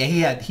 4th turn.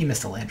 Yeah, he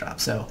missed a land drop,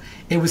 so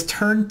it was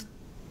turn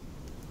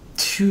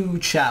 2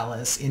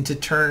 Chalice into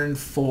turn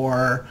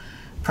 4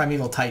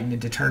 Primeval Titan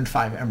into turn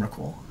 5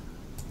 Emrakul.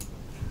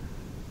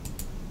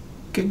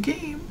 Good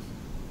game.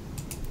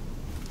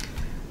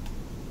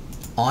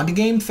 On to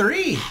game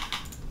 3.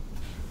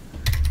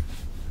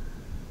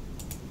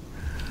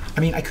 I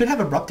mean, I could have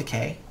Abrupt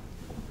Decay,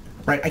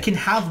 right? I can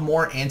have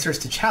more answers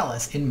to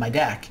Chalice in my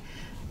deck.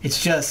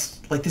 It's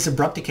just, like, this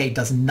Abrupt Decay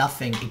does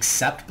nothing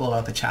except blow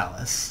up a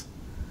Chalice.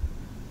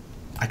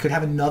 I could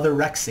have another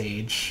Rex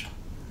Sage,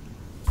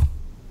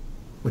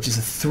 which is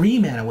a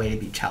 3-mana way to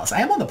beat Chalice. I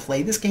am on the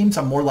play this game,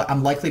 so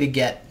I'm likely to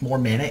get more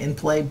mana in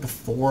play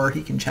before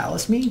he can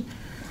Chalice me.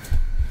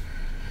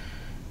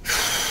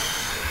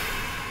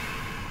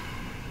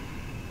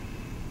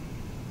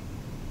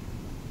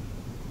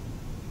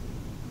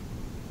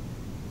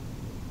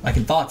 I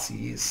can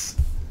Thoughtseize.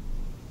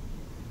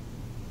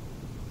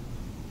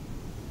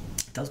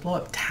 It does blow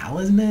up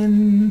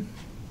Talisman.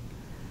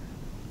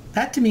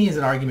 That to me is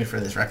an argument for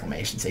this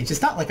Reclamation Sage.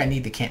 It's not like I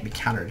need the can't be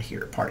countered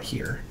here part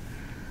here.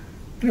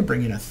 I'm going to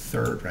bring in a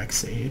 3rd Rex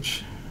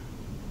Sage.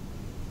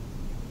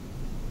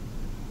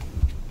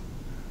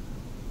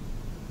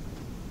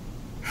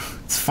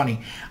 It's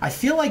funny. I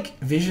feel like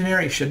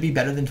Visionary should be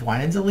better than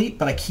Dwynen's Elite,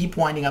 but I keep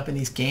winding up in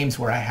these games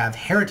where I have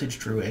Heritage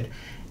Druid,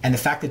 and the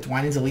fact that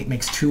Dwynen's Elite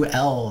makes 2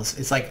 Elves,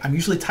 it's like I'm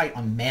usually tight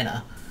on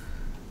mana,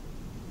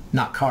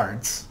 not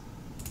cards.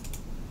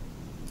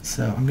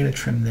 So I'm going to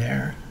trim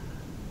there.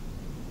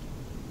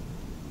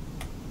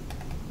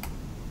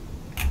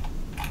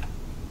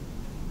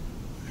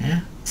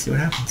 Yeah, see what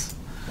happens.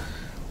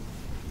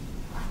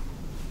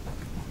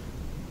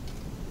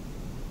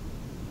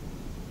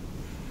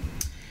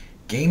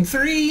 Game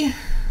 3.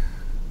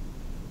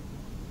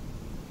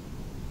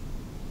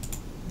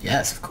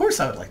 Yes, of course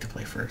I would like to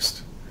play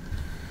first.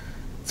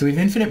 So we have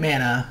infinite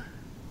mana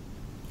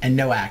and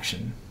no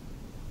action.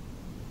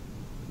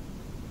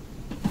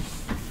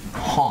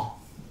 Huh.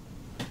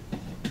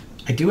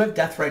 I do have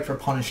Deathrite for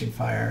Punishing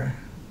Fire.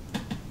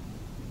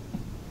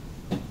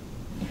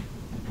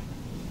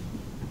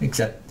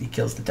 Except he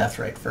kills the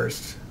Deathrite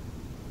first.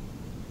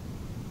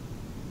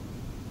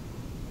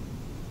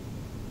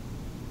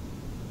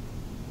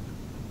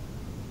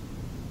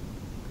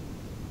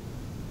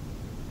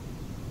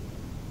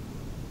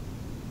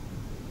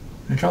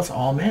 And draws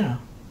all mana.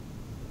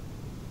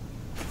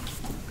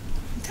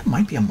 That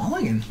might be a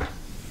mulligan.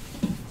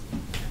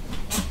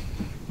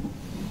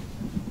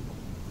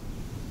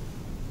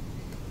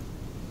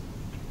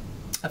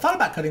 I thought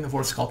about cutting the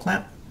 4th Skull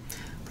Clamp.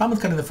 Problem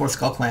with cutting the 4th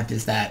Skull Clamp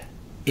is that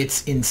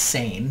it's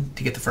insane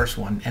to get the first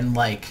one, and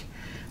like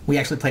we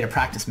actually played a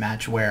practice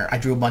match where I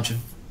drew a bunch of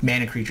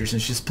mana creatures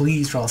and it's just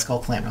please draw a Skull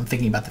Clamp, and I'm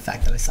thinking about the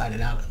fact that I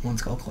sided out at 1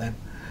 Skull Clamp.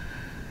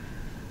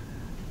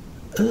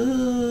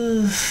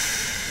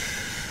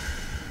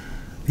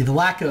 The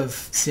lack of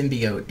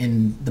symbiote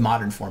in the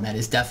modern format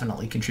is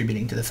definitely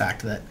contributing to the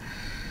fact that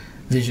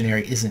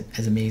Visionary isn't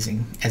as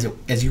amazing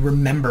as you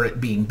remember it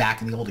being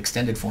back in the old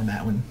extended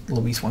format when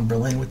Luis won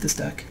Berlin with this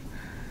deck.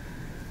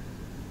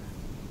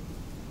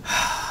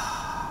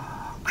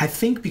 I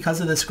think because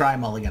of the Scry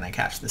Mulligan, I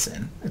catch this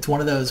in. It's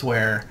one of those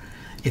where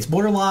it's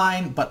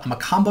borderline, but I'm a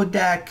combo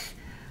deck.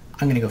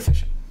 I'm going to go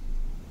fishing.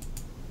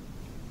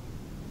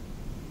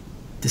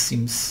 This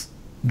seems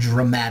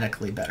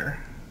dramatically better.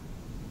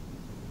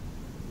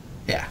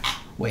 Yeah,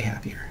 way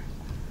happier.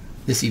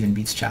 This even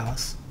beats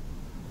Chalice.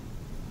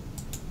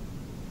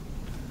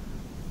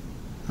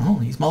 Oh,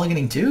 he's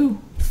mulliganing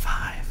too?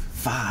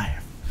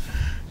 5.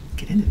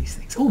 Get into these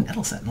things. Oh,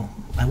 Nettle Sentinel.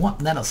 I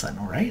want Nettle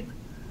Sentinel, right?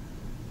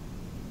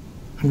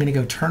 I'm going to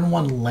go turn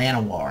 1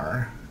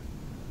 Llanowar.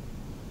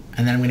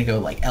 And then I'm going to go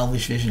like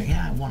Elvish Vision.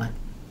 Yeah, I want it.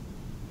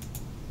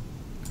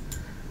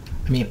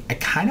 I mean, I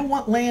kind of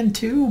want land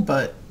too,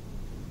 but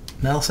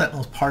Nettle Sentinel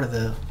is part of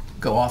the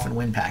go off and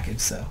win package,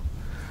 so.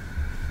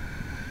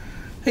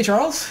 Hey,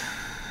 Charles.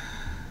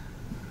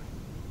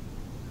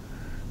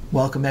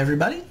 Welcome,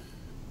 everybody.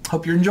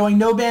 Hope you're enjoying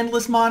No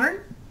Bandless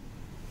Modern.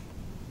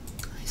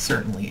 I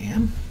certainly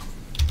am.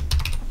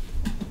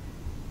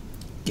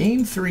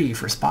 Game 3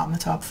 for a spot in the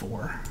top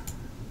 4.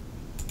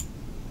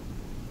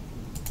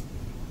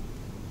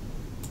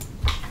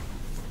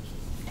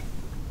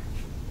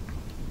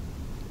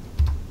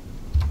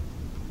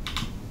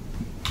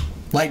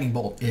 Lightning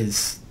Bolt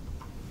is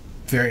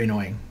very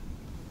annoying.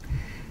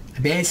 I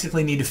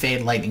basically need to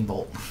fade Lightning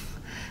Bolt.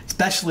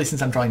 Especially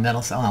since I'm drawing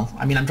Nettle Sentinel.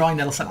 I mean, I'm drawing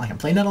Nettle Sentinel. I can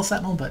play Nettle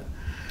Sentinel, but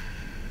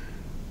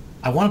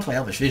I want to play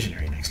Elvish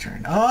Visionary next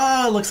turn.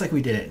 Oh, it looks like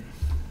we did it.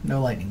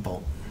 No Lightning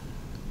Bolt.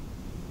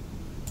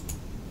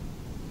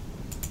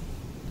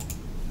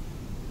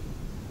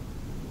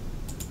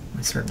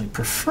 I certainly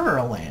prefer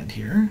a land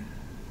here.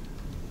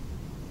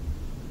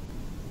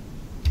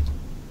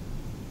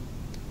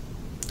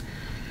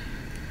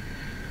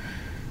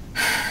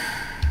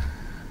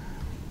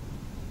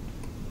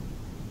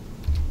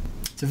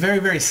 It's a very,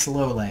 very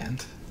slow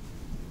land.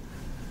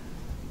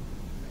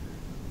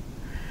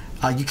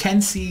 You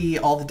can see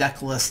all the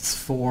deck lists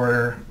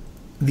for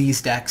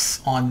these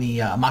decks on the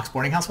Mox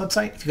Boarding House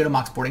website. If you go to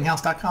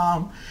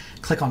moxboardinghouse.com,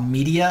 click on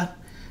Media,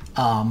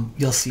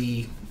 you'll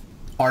see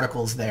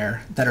articles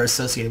there that are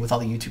associated with all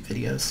the YouTube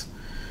videos.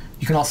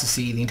 You can also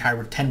see the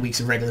entire 10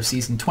 weeks of regular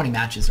season, 20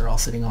 matches are all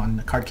sitting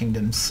on Card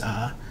Kingdom's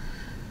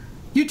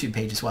YouTube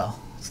page as well.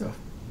 So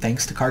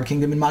thanks to Card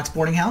Kingdom and Mox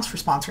Boarding House for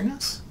sponsoring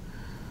us.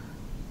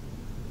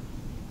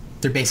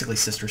 They're basically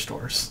sister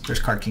stores.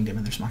 There's Card Kingdom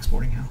and there's Mox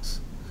Boarding House.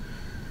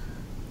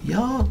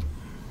 Yup.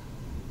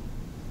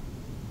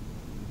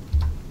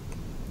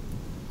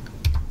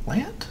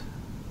 Land?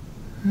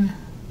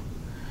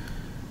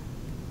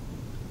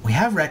 We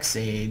have Rex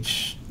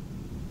Sage.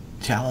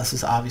 Chalice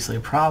is obviously a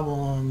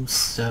problem,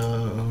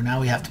 so now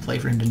we have to play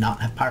for him to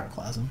not have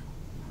Pyroclasm.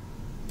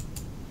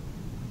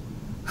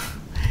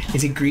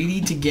 Is it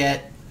greedy to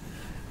get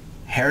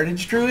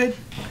Heritage Druid?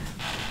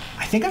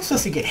 I think I'm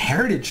supposed to get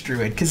Heritage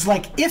Druid, because,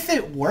 like, if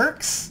it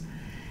works,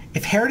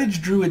 if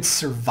Heritage Druid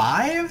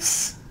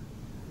survives,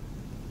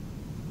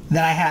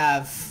 then I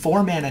have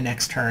 4 mana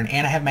next turn,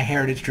 and I have my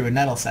Heritage Druid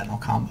Nettle Sentinel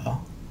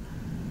combo.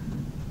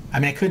 I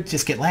mean, I could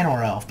just get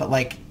Llanowar Elf, but,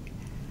 like,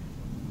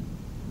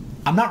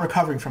 I'm not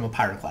recovering from a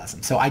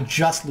Pyroclasm, so I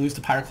just lose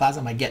to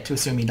Pyroclasm. I get to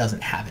assume he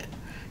doesn't have it.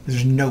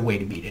 There's no way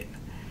to beat it.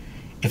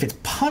 If it's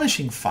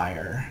Punishing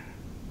Fire,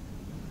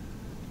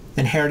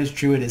 then Heritage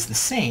Druid is the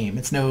same.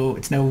 It's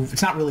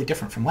not really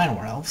different from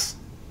Llanowar Elves.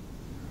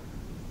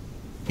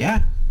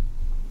 Yeah.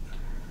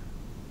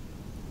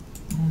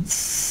 Let's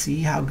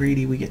see how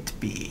greedy we get to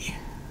be.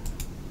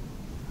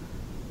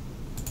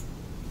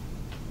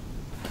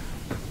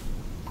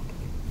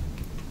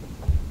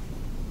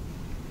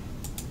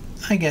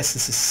 I guess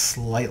this is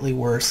slightly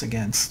worse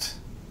against...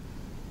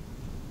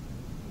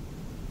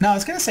 No, I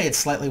was going to say it's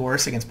slightly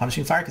worse against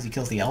Punishing Fire because he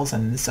kills the Elves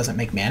and this doesn't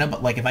make mana,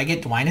 but like if I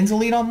get Dwynen's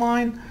Elite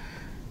online,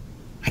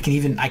 I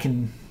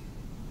can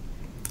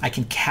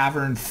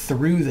cavern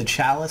through the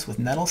Chalice with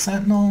Nettle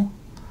Sentinel.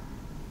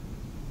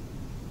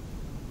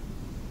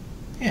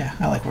 Yeah,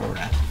 I like where we're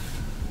at.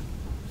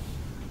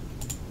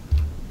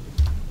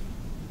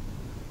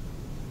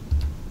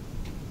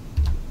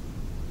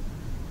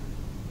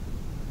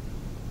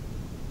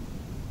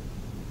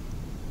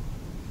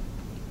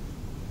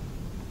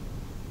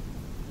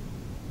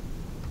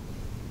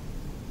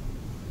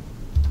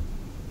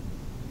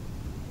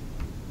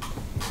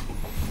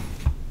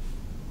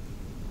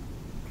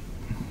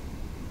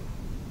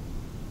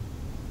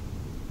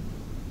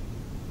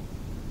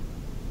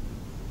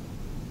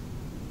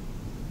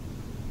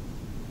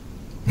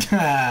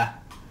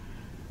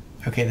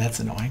 Okay, that's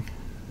annoying.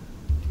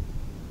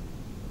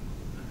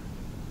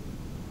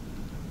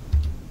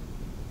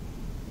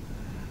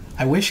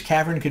 I wish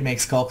Cavern could make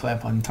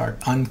Skullclamp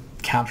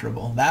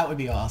uncounterable. That would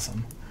be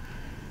awesome.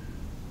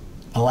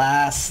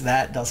 Alas,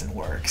 that doesn't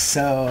work.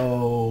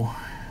 So,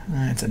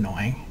 it's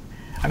annoying.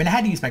 I mean, I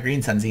had to use my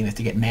Green Sun Zenith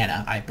to get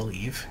mana, I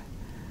believe.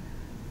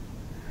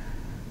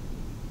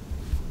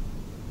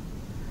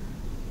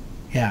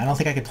 Yeah, I don't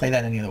think I could play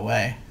that any other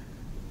way.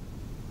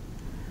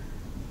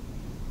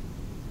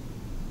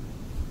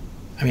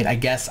 I mean, I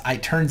guess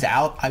turns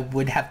out I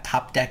would have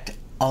top decked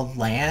a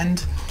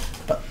land,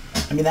 but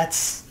I mean,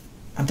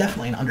 I'm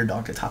definitely an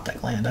underdog to top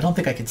deck land. I don't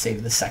think I could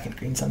save the second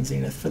Green Sun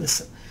Zenith for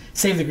this.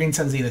 Save the Green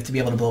Sun Zenith to be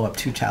able to blow up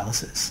 2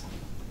 Chalices.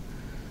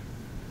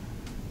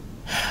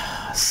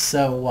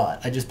 So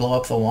what? I just blow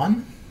up the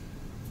 1?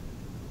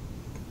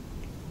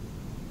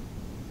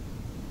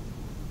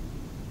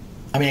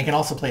 I mean, I can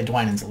also play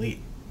Dwynen's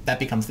Elite. That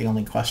becomes the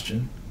only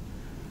question.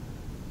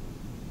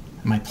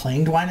 Am I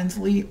playing Dwynen's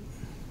Elite?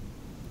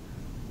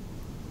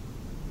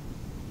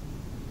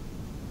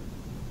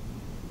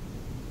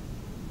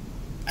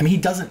 I mean, he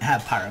doesn't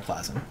have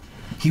Pyroclasm.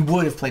 He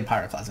would have played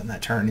Pyroclasm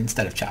that turn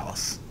instead of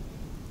Chalice.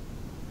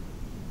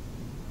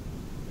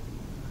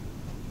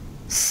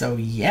 So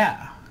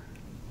yeah.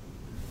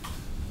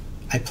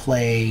 I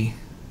play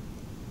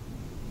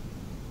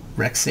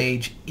Rex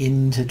Sage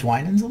into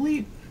Dwynen's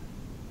Elite.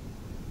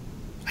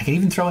 I can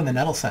even throw in the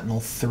Nettle Sentinel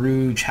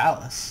through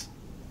Chalice.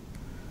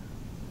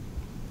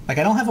 Like,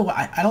 I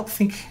don't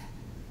think...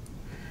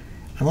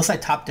 Unless I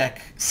top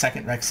deck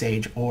second Rex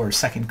Sage or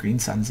second Green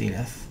Sun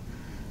Zenith,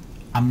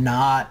 I'm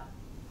not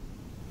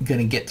going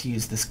to get to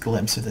use this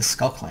Glimpse or this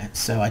Skull Clamp,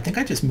 so I think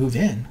I just move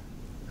in.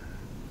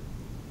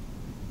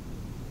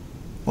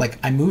 Like,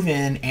 I move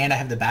in, and I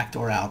have the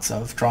backdoor outs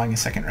of drawing a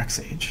second Rex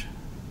Sage.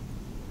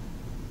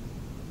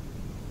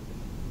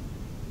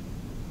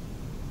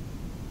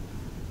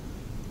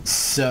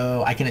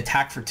 So I can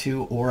attack for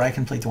 2, or I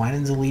can play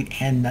Dwynen's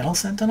Elite and Nettle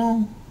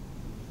Sentinel.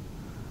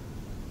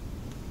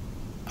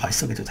 Oh, I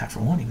still get to attack for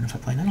 1 even if I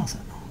play Nettle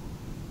Sentinel.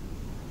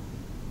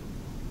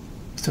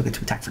 Still get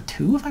to attack for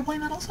 2 if I play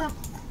Nettle Sentinel.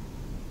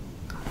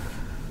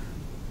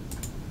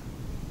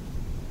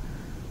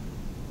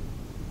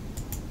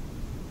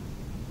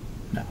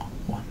 No,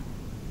 1.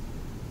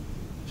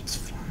 Just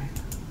fine.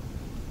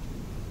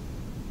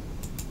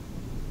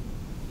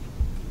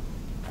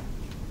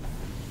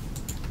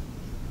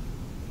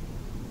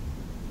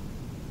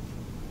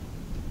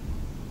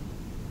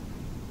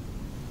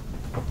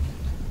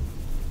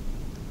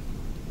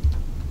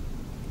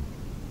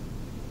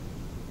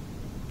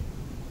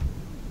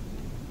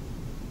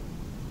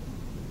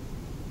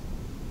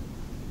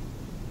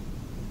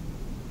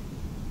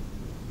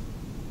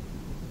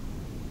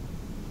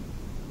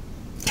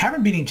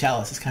 Cavern beating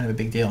Chalice is kind of a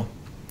big deal.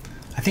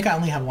 I think I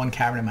only have 1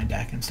 Cavern in my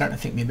deck. I'm starting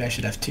to think maybe I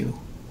should have 2.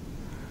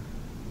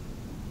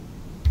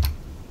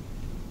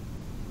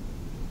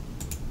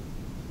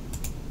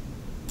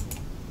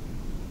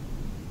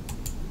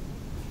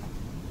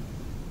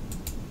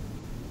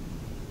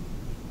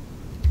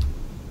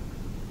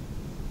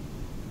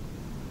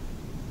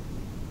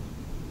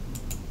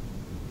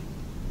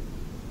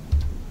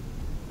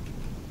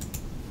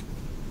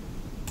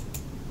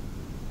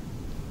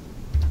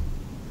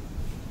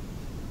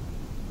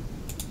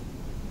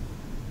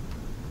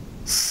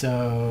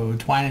 So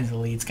Dwynen's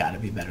Elite's got to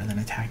be better than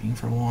attacking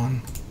for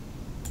 1.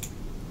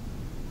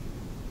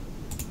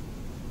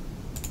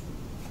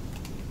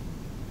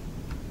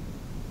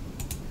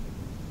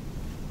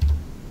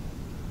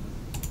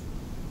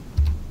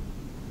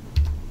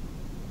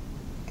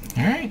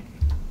 All right.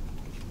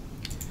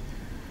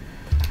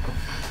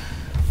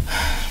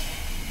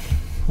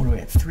 What are we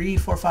at? 3,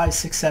 4, 5,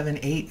 6, 7,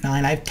 8,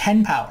 9. I have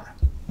 10 power.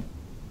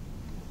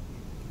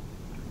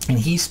 And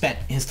he spent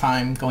his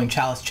time going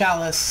Chalice,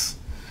 Chalice.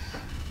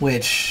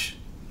 Which,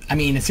 I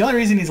mean, it's the only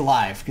reason he's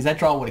alive, because that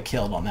draw would have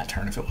killed on that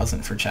turn if it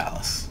wasn't for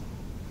Chalice.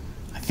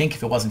 I think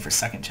if it wasn't for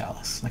second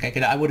Chalice. Like,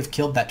 I would have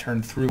killed that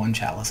turn through 1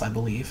 Chalice, I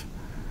believe.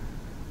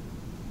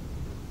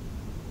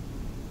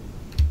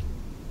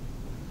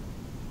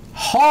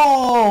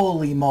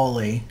 Holy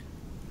moly.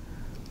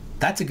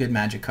 That's a good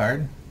Magic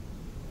card.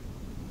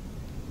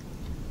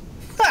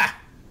 Ha!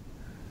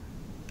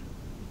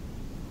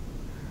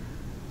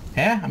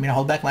 Yeah, I mean, I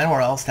hold back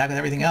Llanowar Elves, attack with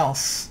everything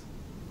else.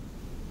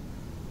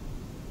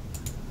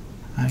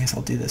 I guess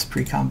I'll do this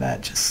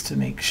pre-combat just to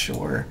make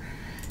sure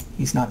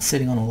he's not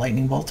sitting on a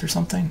lightning bolt or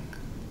something.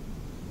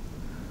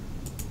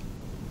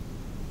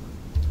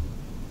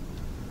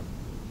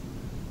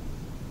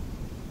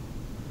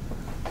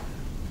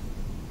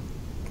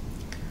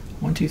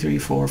 One, 2, 3,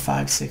 4,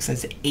 5, 6.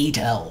 That's 8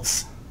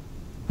 elves.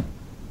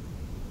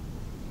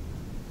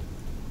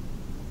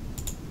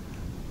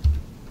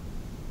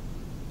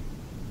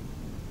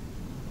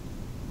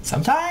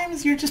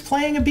 Sometimes you're just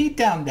playing a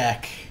beatdown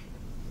deck.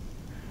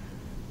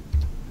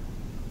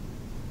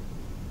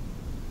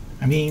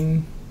 I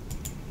mean,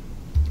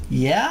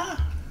 yeah,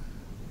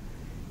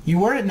 you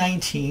were at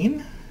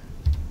 19.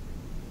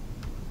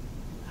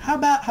 How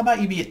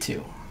about you be at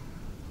 2?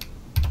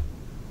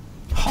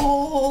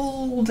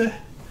 Hold.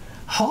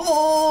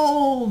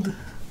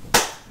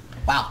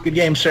 Wow. Good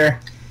game, sir.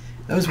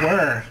 Those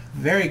were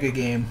very good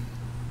game.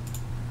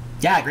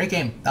 Yeah, great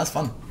game. That was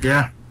fun.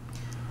 Yeah.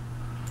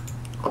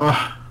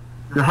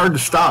 You're hard to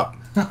stop.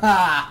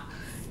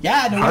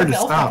 Yeah, no, we have the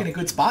elf deck in a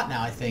good spot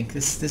now, I think.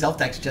 This elf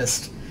deck's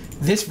just...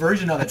 This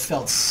version of it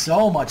felt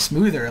so much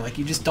smoother. Like,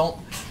 you just don't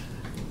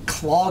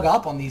clog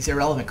up on these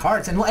irrelevant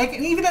cards. And like,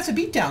 and even as a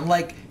beatdown,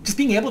 like, just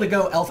being able to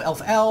go elf,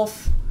 elf,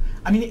 elf.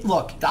 I mean,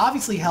 look, it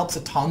obviously helps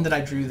a ton that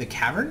I drew the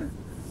Cavern.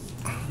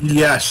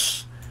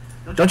 Yes.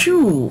 Don't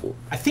you...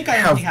 I think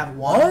I only have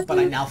 1, but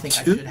I now think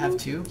I should have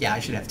 2. Yeah, I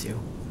should have 2.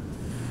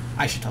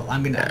 I should totally...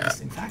 I'm going to... Yeah.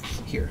 In fact,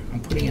 here, I'm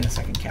putting in a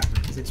second Cavern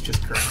because it's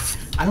just correct.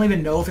 I don't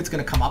even know if it's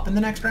going to come up in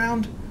the next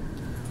round,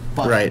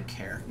 but I don't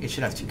care. It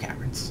should have 2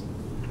 Caverns.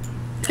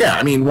 Yeah,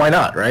 I mean, why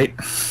not, right?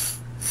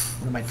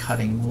 What am I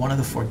cutting? One of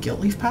the 4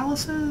 Guiltleaf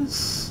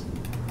Palaces?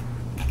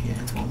 Yeah,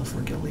 it's one of the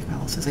 4 Guiltleaf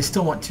Palaces. I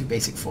still want 2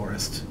 Basic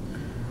Forest.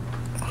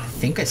 I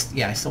think I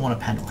still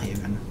want a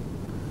Pendelhaven.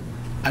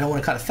 I don't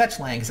want to cut a Fetch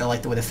Land because I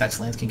like the way the Fetch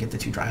Lands can get the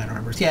 2 Dryad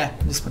Arbors. Yeah,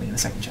 I'm just putting in a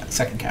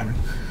second Cavern.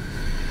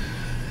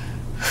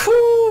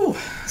 Whew!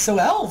 So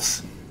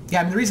Elves.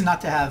 Yeah, I mean, the reason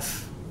not to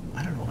have...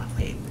 I don't know.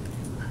 Wait.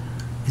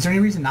 Is there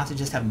any reason not to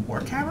just have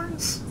more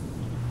Caverns?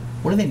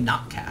 What do they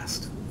not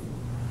cast?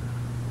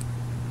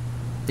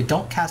 They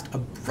don't cast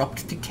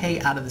Abrupt Decay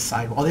out of the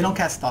sidewall. Oh, they don't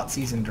cast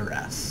Thoughtseize and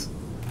Duress.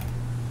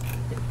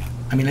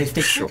 I mean, they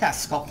still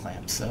cast Skull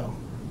Clamp, so...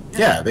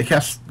 Yeah, they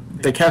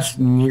cast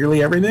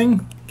nearly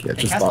everything. Yeah,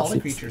 they cast all the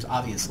creatures,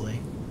 obviously.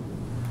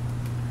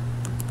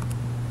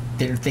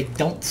 they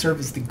don't serve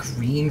as the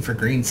green for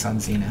Green Sun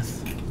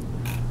Zenith.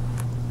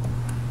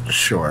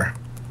 Sure.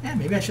 Yeah,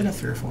 maybe I should have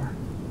 3 or 4.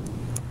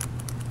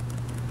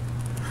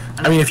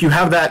 I mean, if you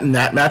have that in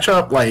that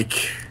matchup,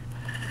 like,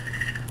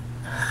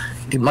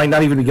 it might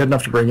not even be good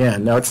enough to bring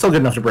in. No, it's still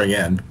good enough to bring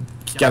in.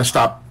 You gotta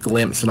stop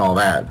Glimpse and all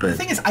that. But the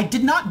thing is, I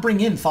did not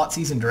bring in Thought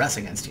Season Duress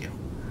against you.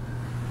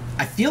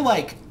 I feel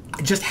like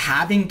just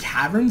having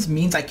Caverns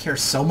means I care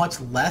so much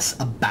less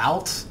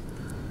about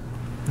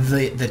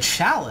the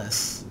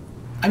Chalice.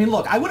 I mean,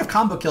 look, I would have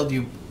combo killed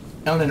you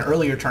on an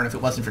earlier turn if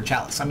it wasn't for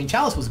Chalice. I mean,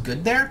 Chalice was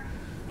good there,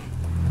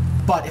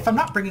 but if I'm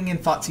not bringing in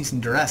Thought Season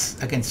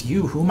Duress against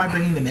you, who am I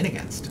bringing them in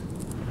against?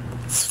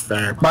 it's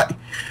fair.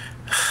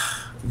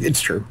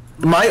 It's true.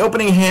 My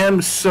opening hand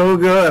was so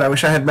good. I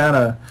wish I had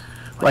mana.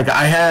 Like,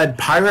 I had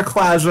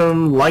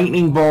Pyroclasm,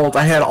 Lightning Bolt,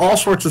 I had all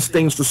sorts of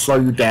things to slow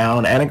you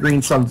down, and a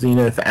Green Sun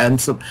Zenith,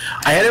 and some...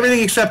 I had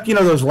everything except,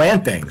 those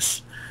land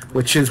things,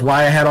 which is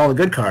why I had all the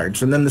good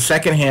cards. And then the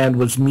second hand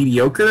was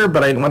mediocre,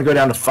 but I didn't want to go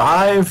down to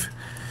 5.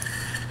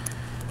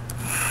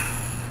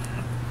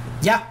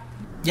 Yeah.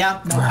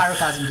 No,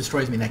 Pyroclasm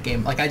destroys me in that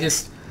game. Like, I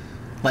just...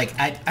 Like,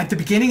 at the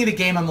beginning of the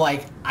game, I'm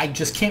like, I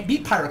just can't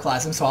beat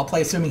Pyroclasm, so I'll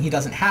play assuming he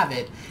doesn't have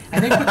it.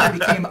 And then quickly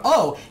became,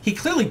 oh, he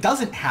clearly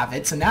doesn't have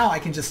it, so now I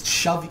can just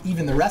shove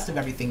even the rest of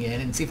everything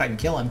in and see if I can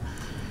kill him.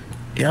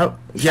 Yep.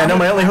 Yeah, no,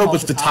 my only hope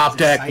was to top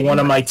deck one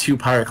of my 2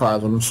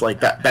 Pyroclasms. Like,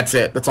 that's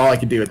it. That's all I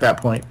could do at that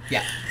point.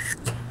 Yeah.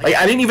 Like,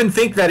 I didn't even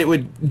think that it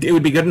would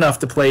be good enough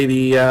to play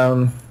the,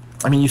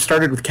 I mean, you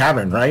started with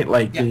Cavern, right?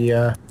 Like,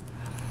 yeah.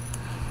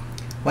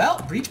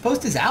 Well, Breach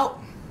Post is out.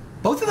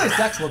 Both of those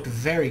decks looked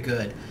very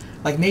good.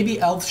 Like, maybe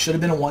Elves should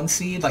have been a 1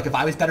 seed. Like, if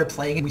I was better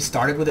playing and we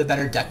started with a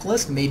better deck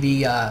list,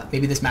 maybe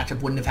this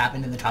matchup wouldn't have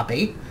happened in the top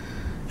 8.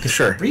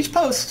 Sure. Breach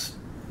Post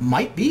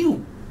might be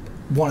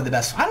one of the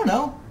best. I don't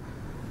know.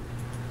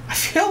 I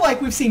feel like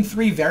we've seen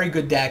 3 very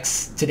good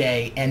decks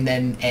today, and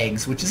then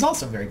Eggs, which is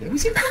also very good. We've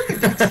seen 4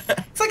 good decks.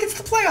 It's like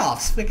it's the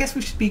playoffs. I guess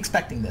we should be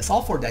expecting this.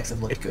 All 4 decks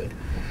have looked good.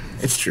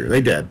 It's true. They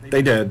did.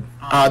 They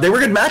were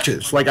good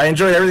matches. Like, I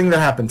enjoyed everything that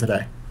happened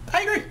today.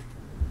 I agree.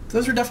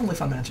 Those were definitely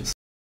fun matches.